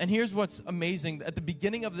 And here's what's amazing. At the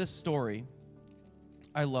beginning of this story,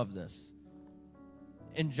 I love this.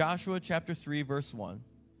 In Joshua chapter 3, verse 1,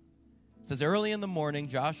 it says, early in the morning,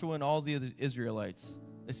 Joshua and all the Israelites,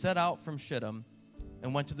 they set out from Shittim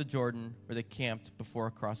and went to the Jordan, where they camped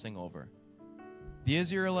before crossing over. The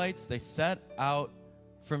Israelites, they set out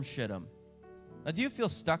from Shittim. Now, do you feel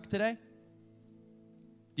stuck today?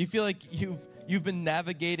 Do you feel like you've been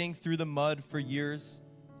navigating through the mud for years?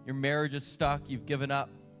 Your marriage is stuck, you've given up.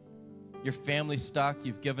 Your family's stuck,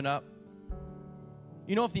 you've given up.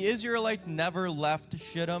 You know, if the Israelites never left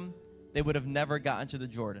Shittim, they would have never gotten to the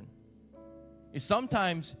Jordan.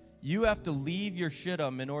 Sometimes you have to leave your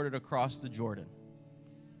Shittim in order to cross the Jordan.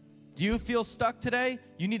 Do you feel stuck today?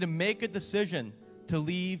 You need to make a decision to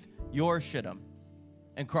leave your Shittim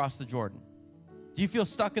and cross the Jordan. Do you feel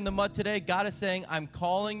stuck in the mud today? God is saying, I'm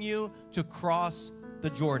calling you to cross the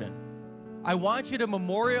Jordan. I want you to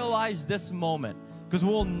memorialize this moment, because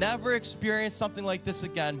we'll never experience something like this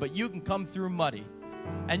again, but you can come through muddy.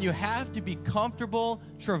 And you have to be comfortable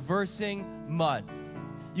traversing mud.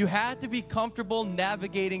 You have to be comfortable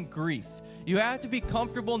navigating grief. You have to be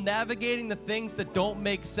comfortable navigating the things that don't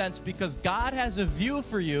make sense, because God has a view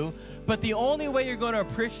for you, but the only way you're going to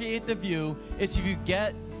appreciate the view is if you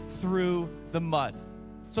get through the mud.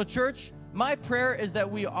 So church, my prayer is that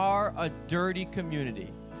we are a dirty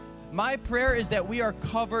community. My prayer is that we are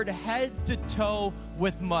covered head to toe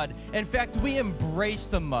with mud. In fact, we embrace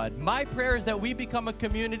the mud. My prayer is that we become a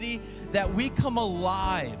community that we come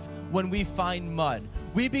alive when we find mud.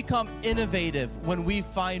 We become innovative when we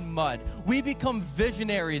find mud. We become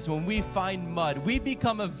visionaries when we find mud. We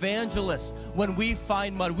become evangelists when we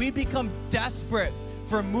find mud. We become desperate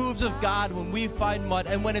for moves of God when we find mud.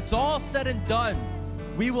 And when it's all said and done,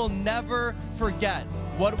 we will never forget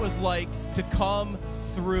what it was like to come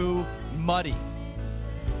through muddy.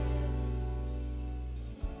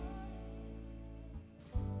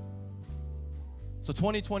 So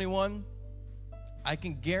 2021, I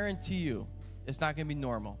can guarantee you it's not going to be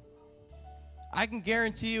normal. I can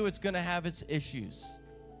guarantee you it's going to have its issues.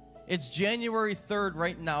 It's January 3rd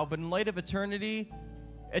right now, but in light of eternity,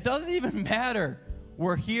 it doesn't even matter.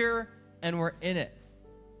 We're here and we're in it.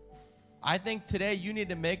 I think today you need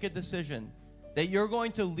to make a decision that you're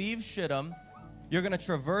going to leave Shittim, you're going to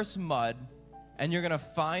traverse mud, and you're going to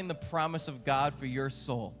find the promise of God for your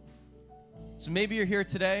soul. So maybe you're here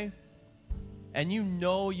today and you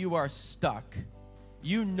know you are stuck.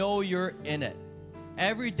 You know you're in it.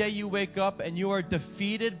 Every day you wake up and you are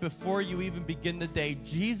defeated before you even begin the day.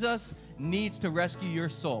 Jesus needs to rescue your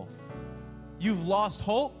soul. You've lost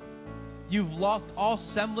hope. You've lost all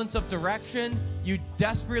semblance of direction. You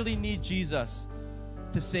desperately need Jesus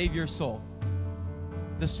to save your soul.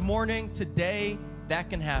 This morning, today, that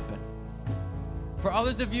can happen. For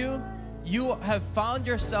others of you, you have found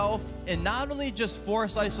yourself in not only just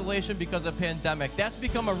forced isolation because of the pandemic. That's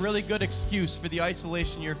become a really good excuse for the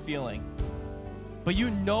isolation you're feeling. But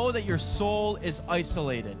you know that your soul is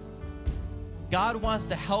isolated. God wants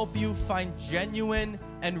to help you find genuine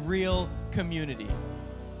and real community.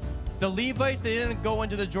 The Levites, they didn't go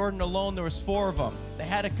into the Jordan alone. There was 4 of them. They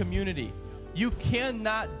had a community. You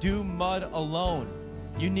cannot do mud alone.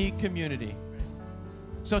 You need community.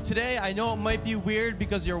 So today, I know it might be weird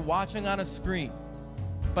because you're watching on a screen,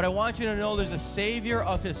 but I want you to know there's a Savior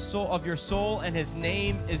of your soul, and his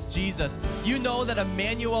name is Jesus. You know that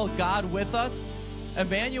Emmanuel, God with us,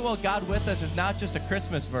 Emmanuel, God with us is not just a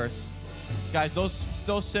Christmas verse. Guys,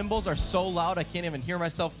 those symbols are so loud I can't even hear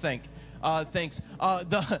myself think. Thanks.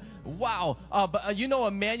 But you know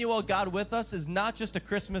Emmanuel, God with us is not just a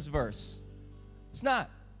Christmas verse. It's not.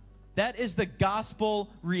 That is the gospel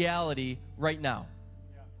reality right now.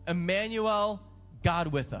 Yeah. Emmanuel, God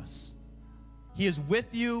with us. He is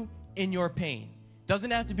with you in your pain.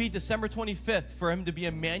 Doesn't have to be December 25th for him to be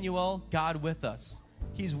Emmanuel, God with us.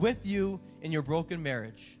 He's with you in your broken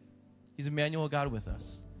marriage. He's Emmanuel, God with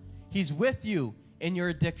us. He's with you in your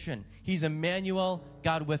addiction. He's Emmanuel,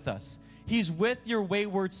 God with us. He's with your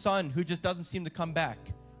wayward son who just doesn't seem to come back.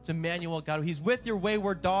 It's Emmanuel, God. He's with your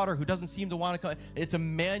wayward daughter who doesn't seem to want to come. It's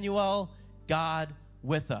Emmanuel, God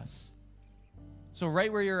with us. So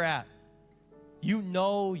right where you're at, you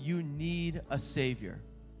know you need a Savior,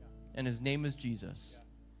 and his name is Jesus.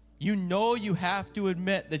 You know you have to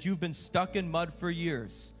admit that you've been stuck in mud for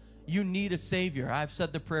years. You need a Savior. I've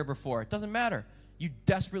said the prayer before. It doesn't matter. You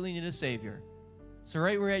desperately need a Savior. So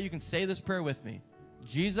right where you're at, you can say this prayer with me.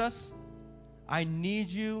 Jesus, I need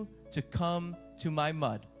you to come to my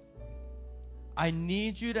mud. I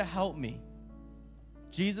need you to help me.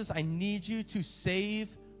 Jesus, I need you to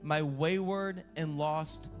save my wayward and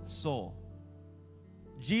lost soul.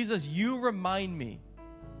 Jesus, you remind me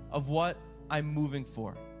of what I'm moving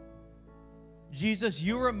for. Jesus,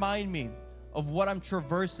 you remind me of what I'm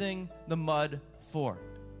traversing the mud for.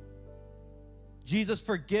 Jesus,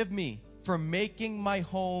 forgive me for making my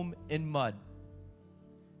home in mud.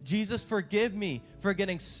 Jesus, forgive me for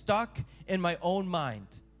getting stuck in my own mind.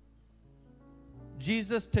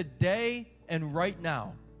 Jesus, today and right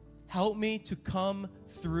now, help me to come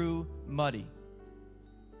through muddy.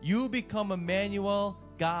 You become Emmanuel,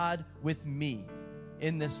 God with me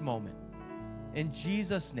in this moment. In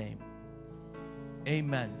Jesus' name,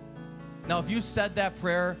 amen. Now, if you said that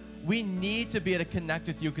prayer, we need to be able to connect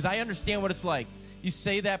with you because I understand what it's like. You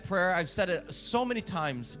say that prayer. I've said it so many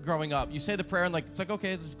times growing up. You say the prayer and it's like,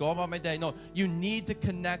 okay, just go about my day. No, you need to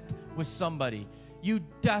connect with somebody. You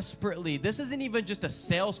desperately, this isn't even just a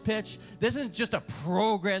sales pitch. This isn't just a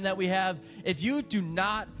program that we have. If you do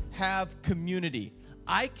not have community,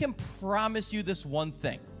 I can promise you this one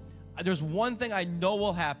thing. There's one thing I know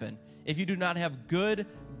will happen if you do not have good,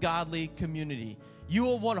 godly community. You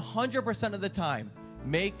will 100% of the time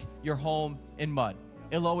make your home in mud.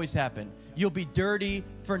 It'll always happen. You'll be dirty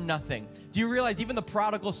for nothing. Do you realize even the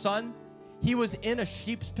prodigal son, he was in a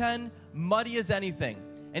sheep's pen, muddy as anything.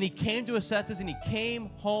 And he came to his senses and he came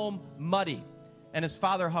home muddy. And his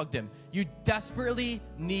father hugged him. You desperately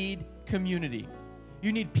need community.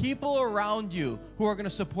 You need people around you who are going to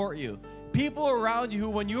support you. People around you who,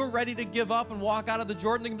 when you're ready to give up and walk out of the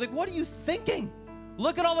Jordan, they're going to be like, what are you thinking?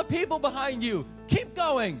 Look at all the people behind you. Keep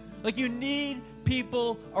going. Like, you need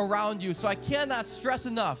people around you. So I cannot stress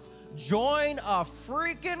enough. Join a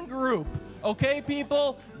freaking group. Okay,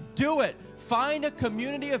 people? Do it. Find a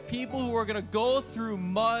community of people who are going to go through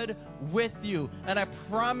mud with you. And I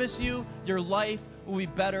promise you, your life will be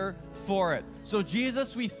better for it. So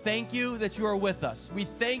Jesus, we thank you that you are with us. We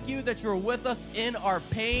thank you that you are with us in our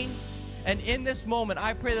pain. And in this moment,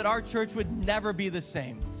 I pray that our church would never be the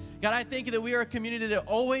same. God, I thank you that we are a community that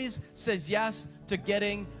always says yes to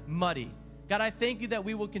getting muddy. God, I thank you that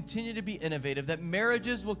we will continue to be innovative, that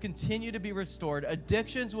marriages will continue to be restored,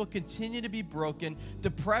 addictions will continue to be broken,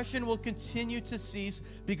 depression will continue to cease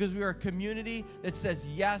because we are a community that says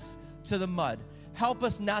yes to the mud. Help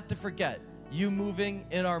us not to forget you moving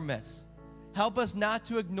in our midst. Help us not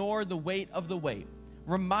to ignore the weight of the weight.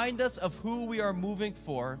 Remind us of who we are moving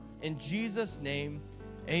for. In Jesus' name,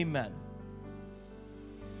 amen.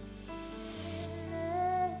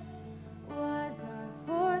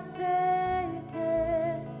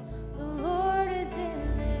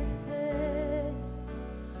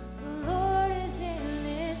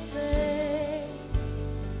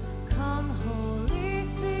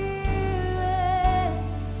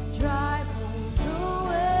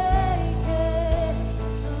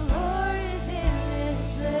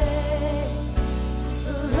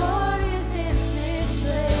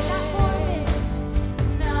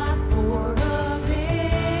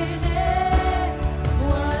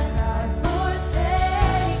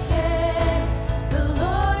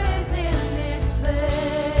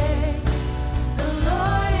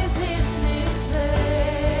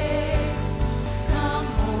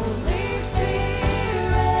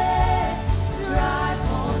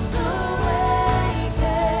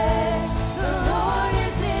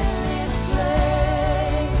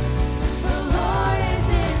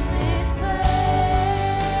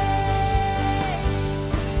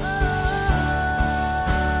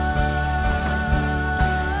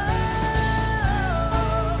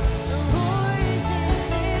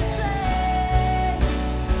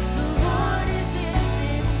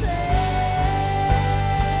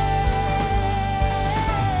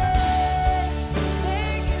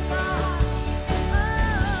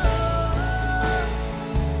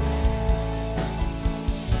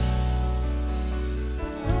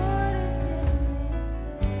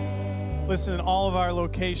 Listen, all of our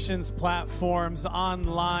locations, platforms,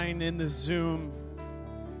 online, in the Zoom.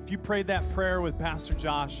 If you prayed that prayer with Pastor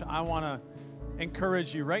Josh, I want to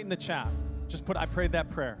encourage you right in the chat. Just put, I prayed that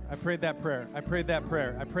prayer. I prayed that prayer. I prayed that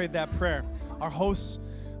prayer. I prayed that prayer. Our hosts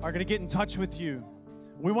are going to get in touch with you.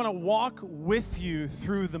 We want to walk with you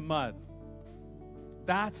through the mud.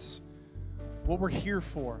 That's what we're here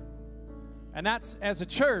for. And that's, as a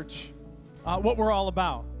church, what we're all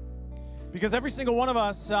about. Because every single one of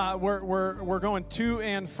us, we're going to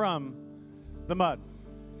and from the mud.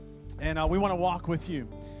 And we want to walk with you.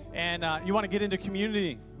 And you want to get into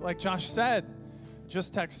community. Like Josh said,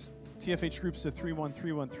 just text TFH groups to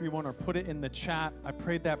 313131 or put it in the chat. I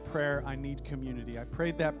prayed that prayer. I need community. I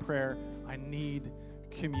prayed that prayer. I need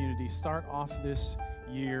community. Start off this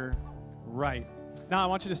year right. Now, I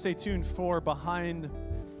want you to stay tuned for Behind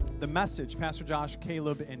the Message. Pastor Josh,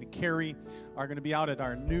 Caleb, and Carrie are going to be out at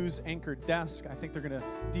our news anchor desk. I think they're going to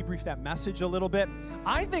debrief that message a little bit.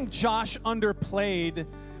 I think Josh underplayed.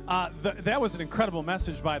 That was an incredible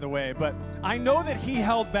message, by the way, but I know that he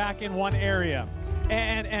held back in one area.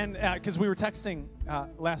 And because we were texting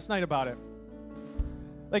last night about it.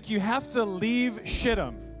 Like, you have to leave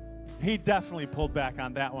Shittim. He definitely pulled back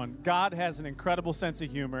on that one. God has an incredible sense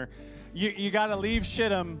of humor. You got to leave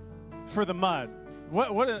Shittim for the mud.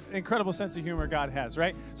 What an incredible sense of humor God has,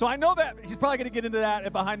 right? So I know that he's probably going to get into that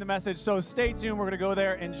at Behind the Message, so stay tuned. We're going to go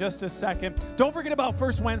there in just a second. Don't forget about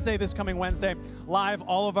First Wednesday, this coming Wednesday, live,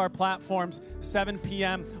 all of our platforms, 7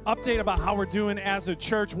 p.m. Update about how we're doing as a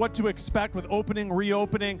church, what to expect with opening,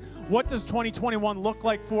 reopening, what does 2021 look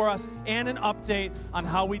like for us, and an update on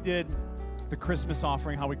how we did the Christmas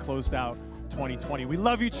offering, how we closed out 2020. We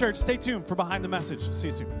love you, church. Stay tuned for Behind the Message. See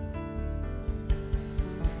you soon.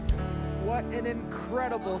 What an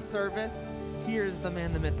incredible service. Here's the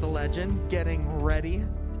man, the myth, the legend, getting ready.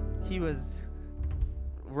 He was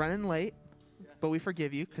running late, but we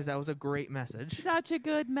forgive you because that was a great message. Such a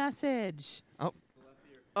good message. Oh,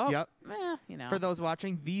 yep. For those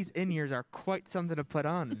watching, these in-ears are quite something to put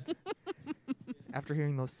on. After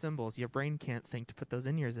hearing those cymbals, your brain can't think to put those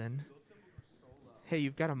in-ears in. Hey,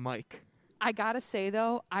 you've got a mic. I gotta say,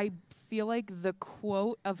 though, I feel like the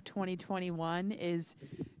quote of 2021 is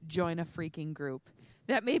join a freaking group.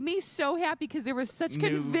 That made me so happy because there was such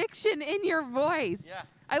conviction in your voice. Yeah.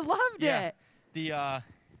 I loved it. The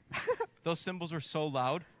those cymbals were so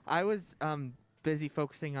loud. I was busy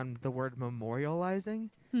focusing on the word memorializing.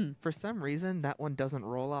 For some reason, that one doesn't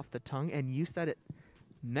roll off the tongue, and you said it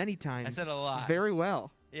many times. I said it a lot. Very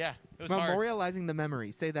well. Yeah, it was memorializing hard. the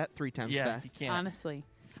memory. Say that 3 times fast. You can't. Honestly.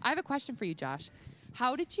 I have a question for you, Josh.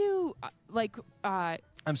 How did you,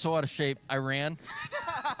 I'm so out of shape. I ran.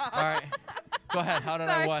 All right. Go ahead. How did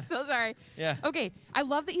I what? So sorry. Yeah. Okay. I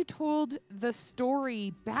love that you told the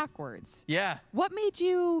story backwards. Yeah. What made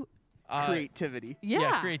you... creativity.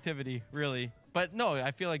 Yeah, creativity, really. But no, I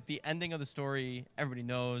feel like the ending of the story, everybody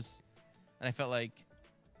knows. And I felt like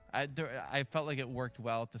it worked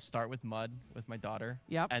well to start with mud with my daughter.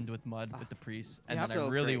 Yep. End with mud with the priest. And Yep. then I So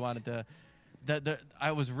really great. wanted to...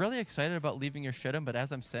 I was really excited about leaving your shit'em, but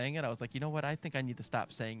as I'm saying it, I was like, you know what? I think I need to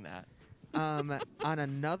stop saying that. On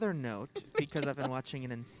another note, because I've been watching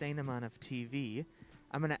an insane amount of TV,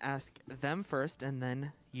 I'm going to ask them first and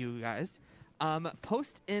then you guys.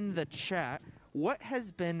 Post in the chat, what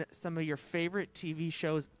has been some of your favorite TV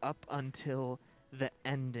shows up until the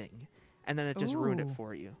ending? And then it just ruined it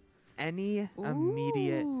for you. Any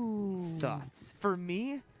immediate thoughts? For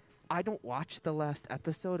me, I don't watch the last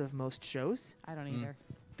episode of most shows. I don't either.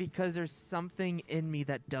 Because there's something in me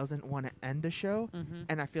that doesn't want to end the show,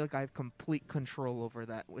 and I feel like I have complete control over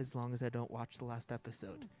that as long as I don't watch the last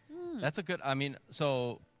episode. That's a good... I mean,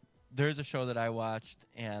 so there's a show that I watched,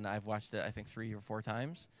 and I've watched it, I think, 3 or 4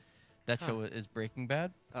 times. That show is Breaking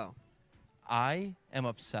Bad. Oh. I am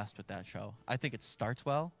obsessed with that show. I think it starts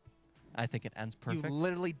well. I think it ends perfect. You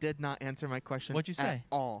literally did not answer my question. What'd you say? At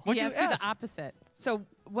all. What'd He you asked you ask? the opposite. So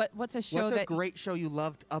what's a show What's that... a great show you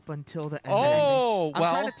loved up until the ending? Oh, I'm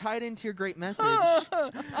well... trying to tie it into your great message.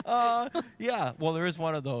 Yeah, well, there is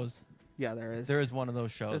one of those. Yeah, there is. There is one of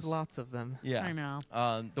those shows. There's lots of them. Yeah. I know.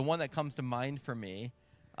 The one that comes to mind for me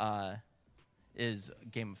is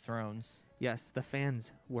Game of Thrones. Yes, the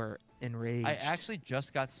fans were enraged. I actually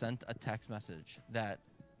just got sent a text message that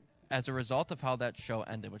as a result of how that show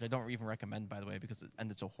ended, which I don't even recommend, by the way, because it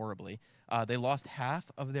ended so horribly, they lost half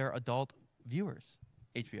of their adult viewers,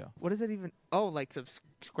 HBO. What is it even? Oh, like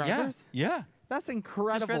subscribers? Yeah. That's Just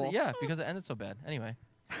incredible. read yeah, because it ended so bad. Anyway,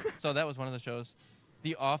 so that was one of the shows.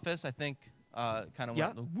 The Office, I think, kind of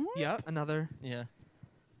Yeah. went... Yeah, another. Yeah.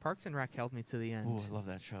 Parks and Rec held me to the end. Ooh, I love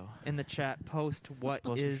that show. In the chat, post what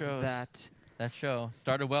Post your is shows. that That show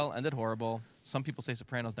started well, ended horrible. Some people say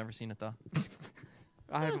Sopranos. Never seen it though.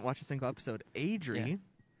 I haven't watched a single episode. Adri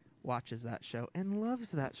watches that show and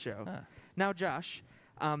loves that show. Huh. Now, Josh,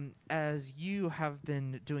 as you have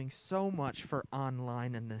been doing so much for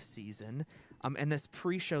online in this season, and this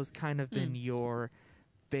pre-show's kind of been your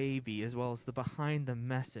baby as well as the behind the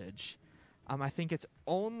message, I think it's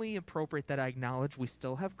only appropriate that I acknowledge we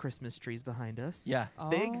still have Christmas trees behind us. Yeah.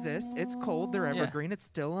 They exist. It's cold. They're Yeah. evergreen. It's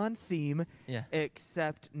still on theme. Yeah.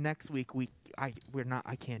 Except next week I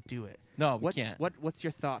can't do it. No, we can't. What's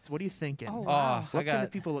your thoughts? What are you thinking? Oh, Oh, wow. What I can the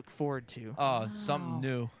got people look forward to? something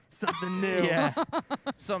new. Something new. Yeah,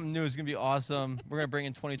 something new is gonna be awesome. We're gonna bring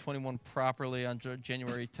in 2021 properly on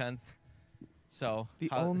January 10th. So The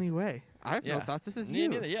only way. I have no yeah. thoughts. This is Me you.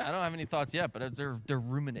 neither. Yeah, I don't have any thoughts yet, but they're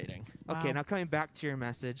ruminating. Okay, Wow. now coming back to your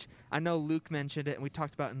message, I know Luke mentioned it and we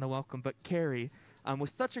talked about it in the welcome, but Carrie, with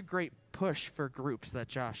such a great push for groups that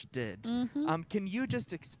Josh did, can you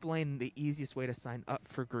just explain the easiest way to sign up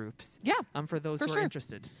for groups? Yeah, For those for who are sure.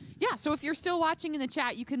 interested. Yeah, so if you're still watching in the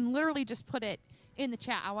chat, you can literally just put it in the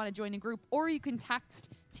chat, I want to join a group, or you can text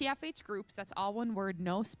TFH groups, that's all one word,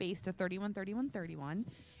 no space, to 313131,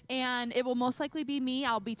 and it will most likely be me.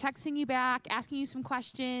 I'll be texting you back, asking you some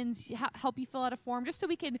questions, help you fill out a form, just so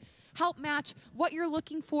we can help match what you're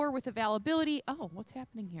looking for with availability. Oh, what's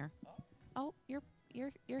happening here? Oh, your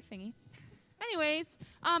thingy. Anyways,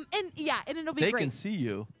 and it'll be They great. can see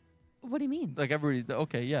you, What do you mean? like everybody.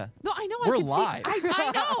 Okay, yeah. No, I know. We're I can live. See,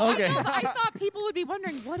 I know. Okay. I know. But I thought people would be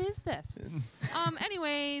wondering, what is this?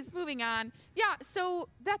 Anyways, moving on. Yeah. So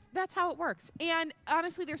that's how it works. And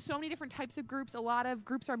honestly, there's so many different types of groups. A lot of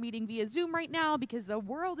groups are meeting via Zoom right now because the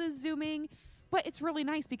world is Zooming. But it's really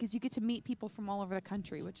nice because you get to meet people from all over the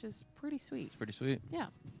country, which is pretty sweet. It's pretty sweet. Yeah.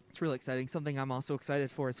 It's really exciting. Something I'm also excited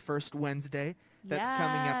for is First Wednesday. That's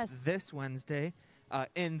coming up Yes. this Wednesday.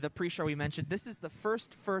 In the pre-show we mentioned, this is the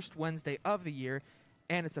first Wednesday of the year,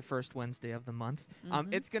 and it's the first Wednesday of the month.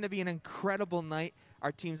 It's going to be an incredible night.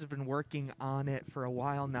 Our teams have been working on it for a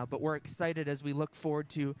while now, but we're excited as we look forward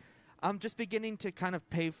to just beginning to kind of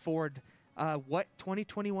pave forward what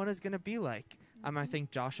 2021 is going to be like. I think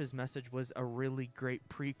Josh's message was a really great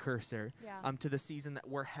precursor to the season that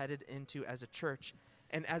we're headed into as a church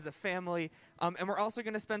and as a family. And we're also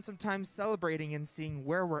going to spend some time celebrating and seeing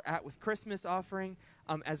where we're at with Christmas offering.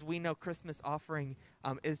 As we know, Christmas offering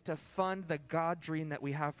is to fund the God dream that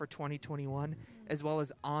we have for 2021, as well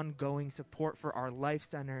as ongoing support for our Life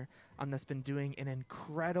Center that's been doing an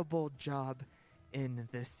incredible job in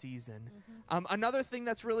this season. Another thing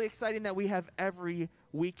that's really exciting that we have every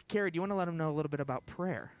week, Carrie, do you want to let them know a little bit about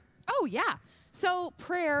prayer? Oh, yeah. So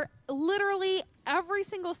prayer, literally every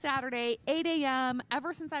single Saturday, 8 a.m.,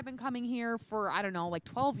 ever since I've been coming here for, I don't know, like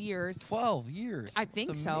 12 years. 12 years. I think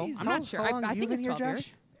It's so. amazing. I'm not sure. How long I have you think it's been 12 here,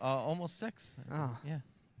 years. Josh? Almost 6. Oh. Yeah.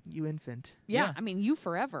 You infant. Yeah, Yeah. I mean, you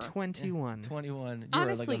forever. 21. 21. You're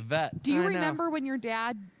Honestly, like a vet. do you I know. remember when your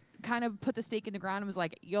dad kind of put the stake in the ground and was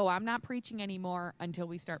like, yo, I'm not preaching anymore until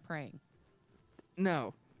we start praying?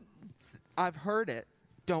 No. I've heard it.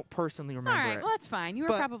 Don't personally remember All right, it. well, that's fine. You were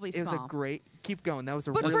But probably it was small. a great, keep going. That was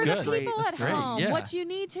a But really for good. the great. people That's at great, home, yeah. what you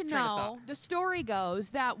need to Train of know, thought. the story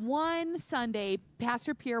goes that one Sunday,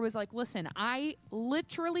 Pastor Pierre was like, listen, I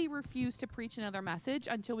literally refuse to preach another message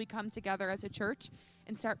until we come together as a church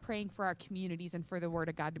and start praying for our communities and for the word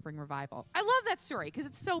of God to bring revival. I love that story because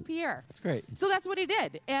it's so Pierre. That's great. So that's what he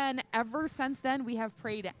did. And ever since then, we have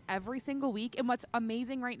prayed every single week. And what's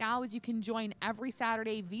amazing right now is you can join every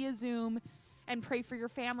Saturday via Zoom and pray for your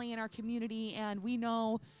family and our community. And we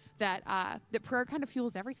know that that prayer kind of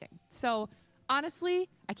fuels everything. So honestly,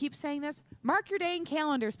 I keep saying this, mark your day in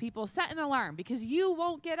calendars, people. Set an alarm because you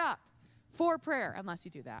won't get up for prayer unless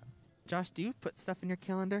you do that. Josh, do you put stuff in your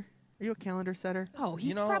calendar? Are you a calendar setter? Oh, he's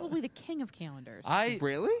You know, probably the king of calendars.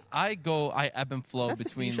 Really? I ebb and flow Is that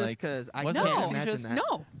between facetious? like. 'Cause I Was it can't facetious? imagine that.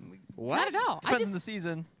 no, What? not at all. I Depends just on the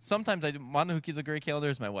season. Sometimes one who keeps a great calendar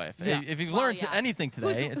is my wife. Yeah. If you've Well, learned yeah. anything today,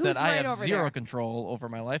 it's who's that I right have over zero there? control over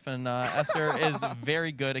my life, and Esther is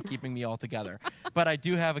very good at keeping me all together. But I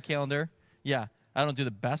do have a calendar. Yeah, I don't do the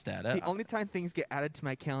best at it. The only time things get added to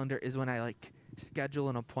my calendar is when I schedule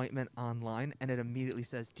an appointment online and it immediately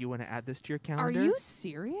says, do you want to add this to your are calendar? you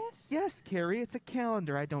serious? Yes, Carrie, it's a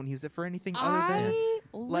calendar. I don't use it for anything other than I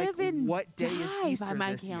live and what day is die Easter by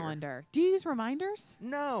my this year? calendar. Do you use reminders?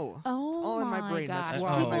 No. Oh It's all in my brain. gosh. That's why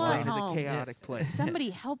why People my at brain is a home. chaotic place. Somebody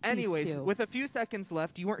help these Anyways, two. with a few seconds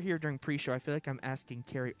left, you weren't here during pre-show. I feel like I'm asking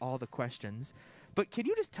Carrie all the questions. But can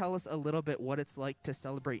you just tell us a little bit what it's like to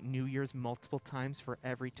celebrate New Year's multiple times for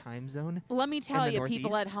every time zone? Let me tell the you,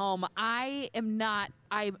 people at Northeast? home,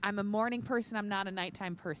 I'm a morning person. I'm not a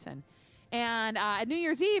nighttime person. And at New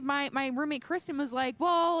Year's Eve, my roommate Kristen was like,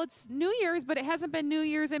 well, it's New Year's, but it hasn't been New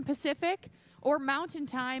Year's in Pacific or Mountain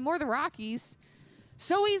Time or the Rockies.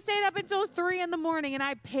 So we stayed up until 3 in the morning, and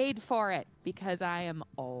I paid for it because I am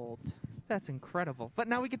old. That's incredible. But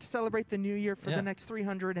now we get to celebrate the new year for the next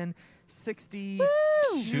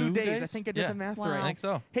 362 days. I think I did the math right. I think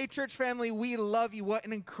so. Hey, church family, we love you. What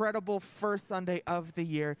an incredible first Sunday of the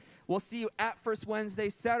year. We'll see you at First Wednesday,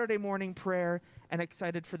 Saturday morning prayer, and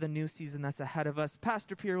excited for the new season that's ahead of us.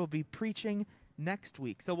 Pastor Pierre will be preaching next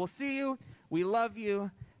week. So we'll see you. We love you.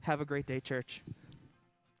 Have a great day, church.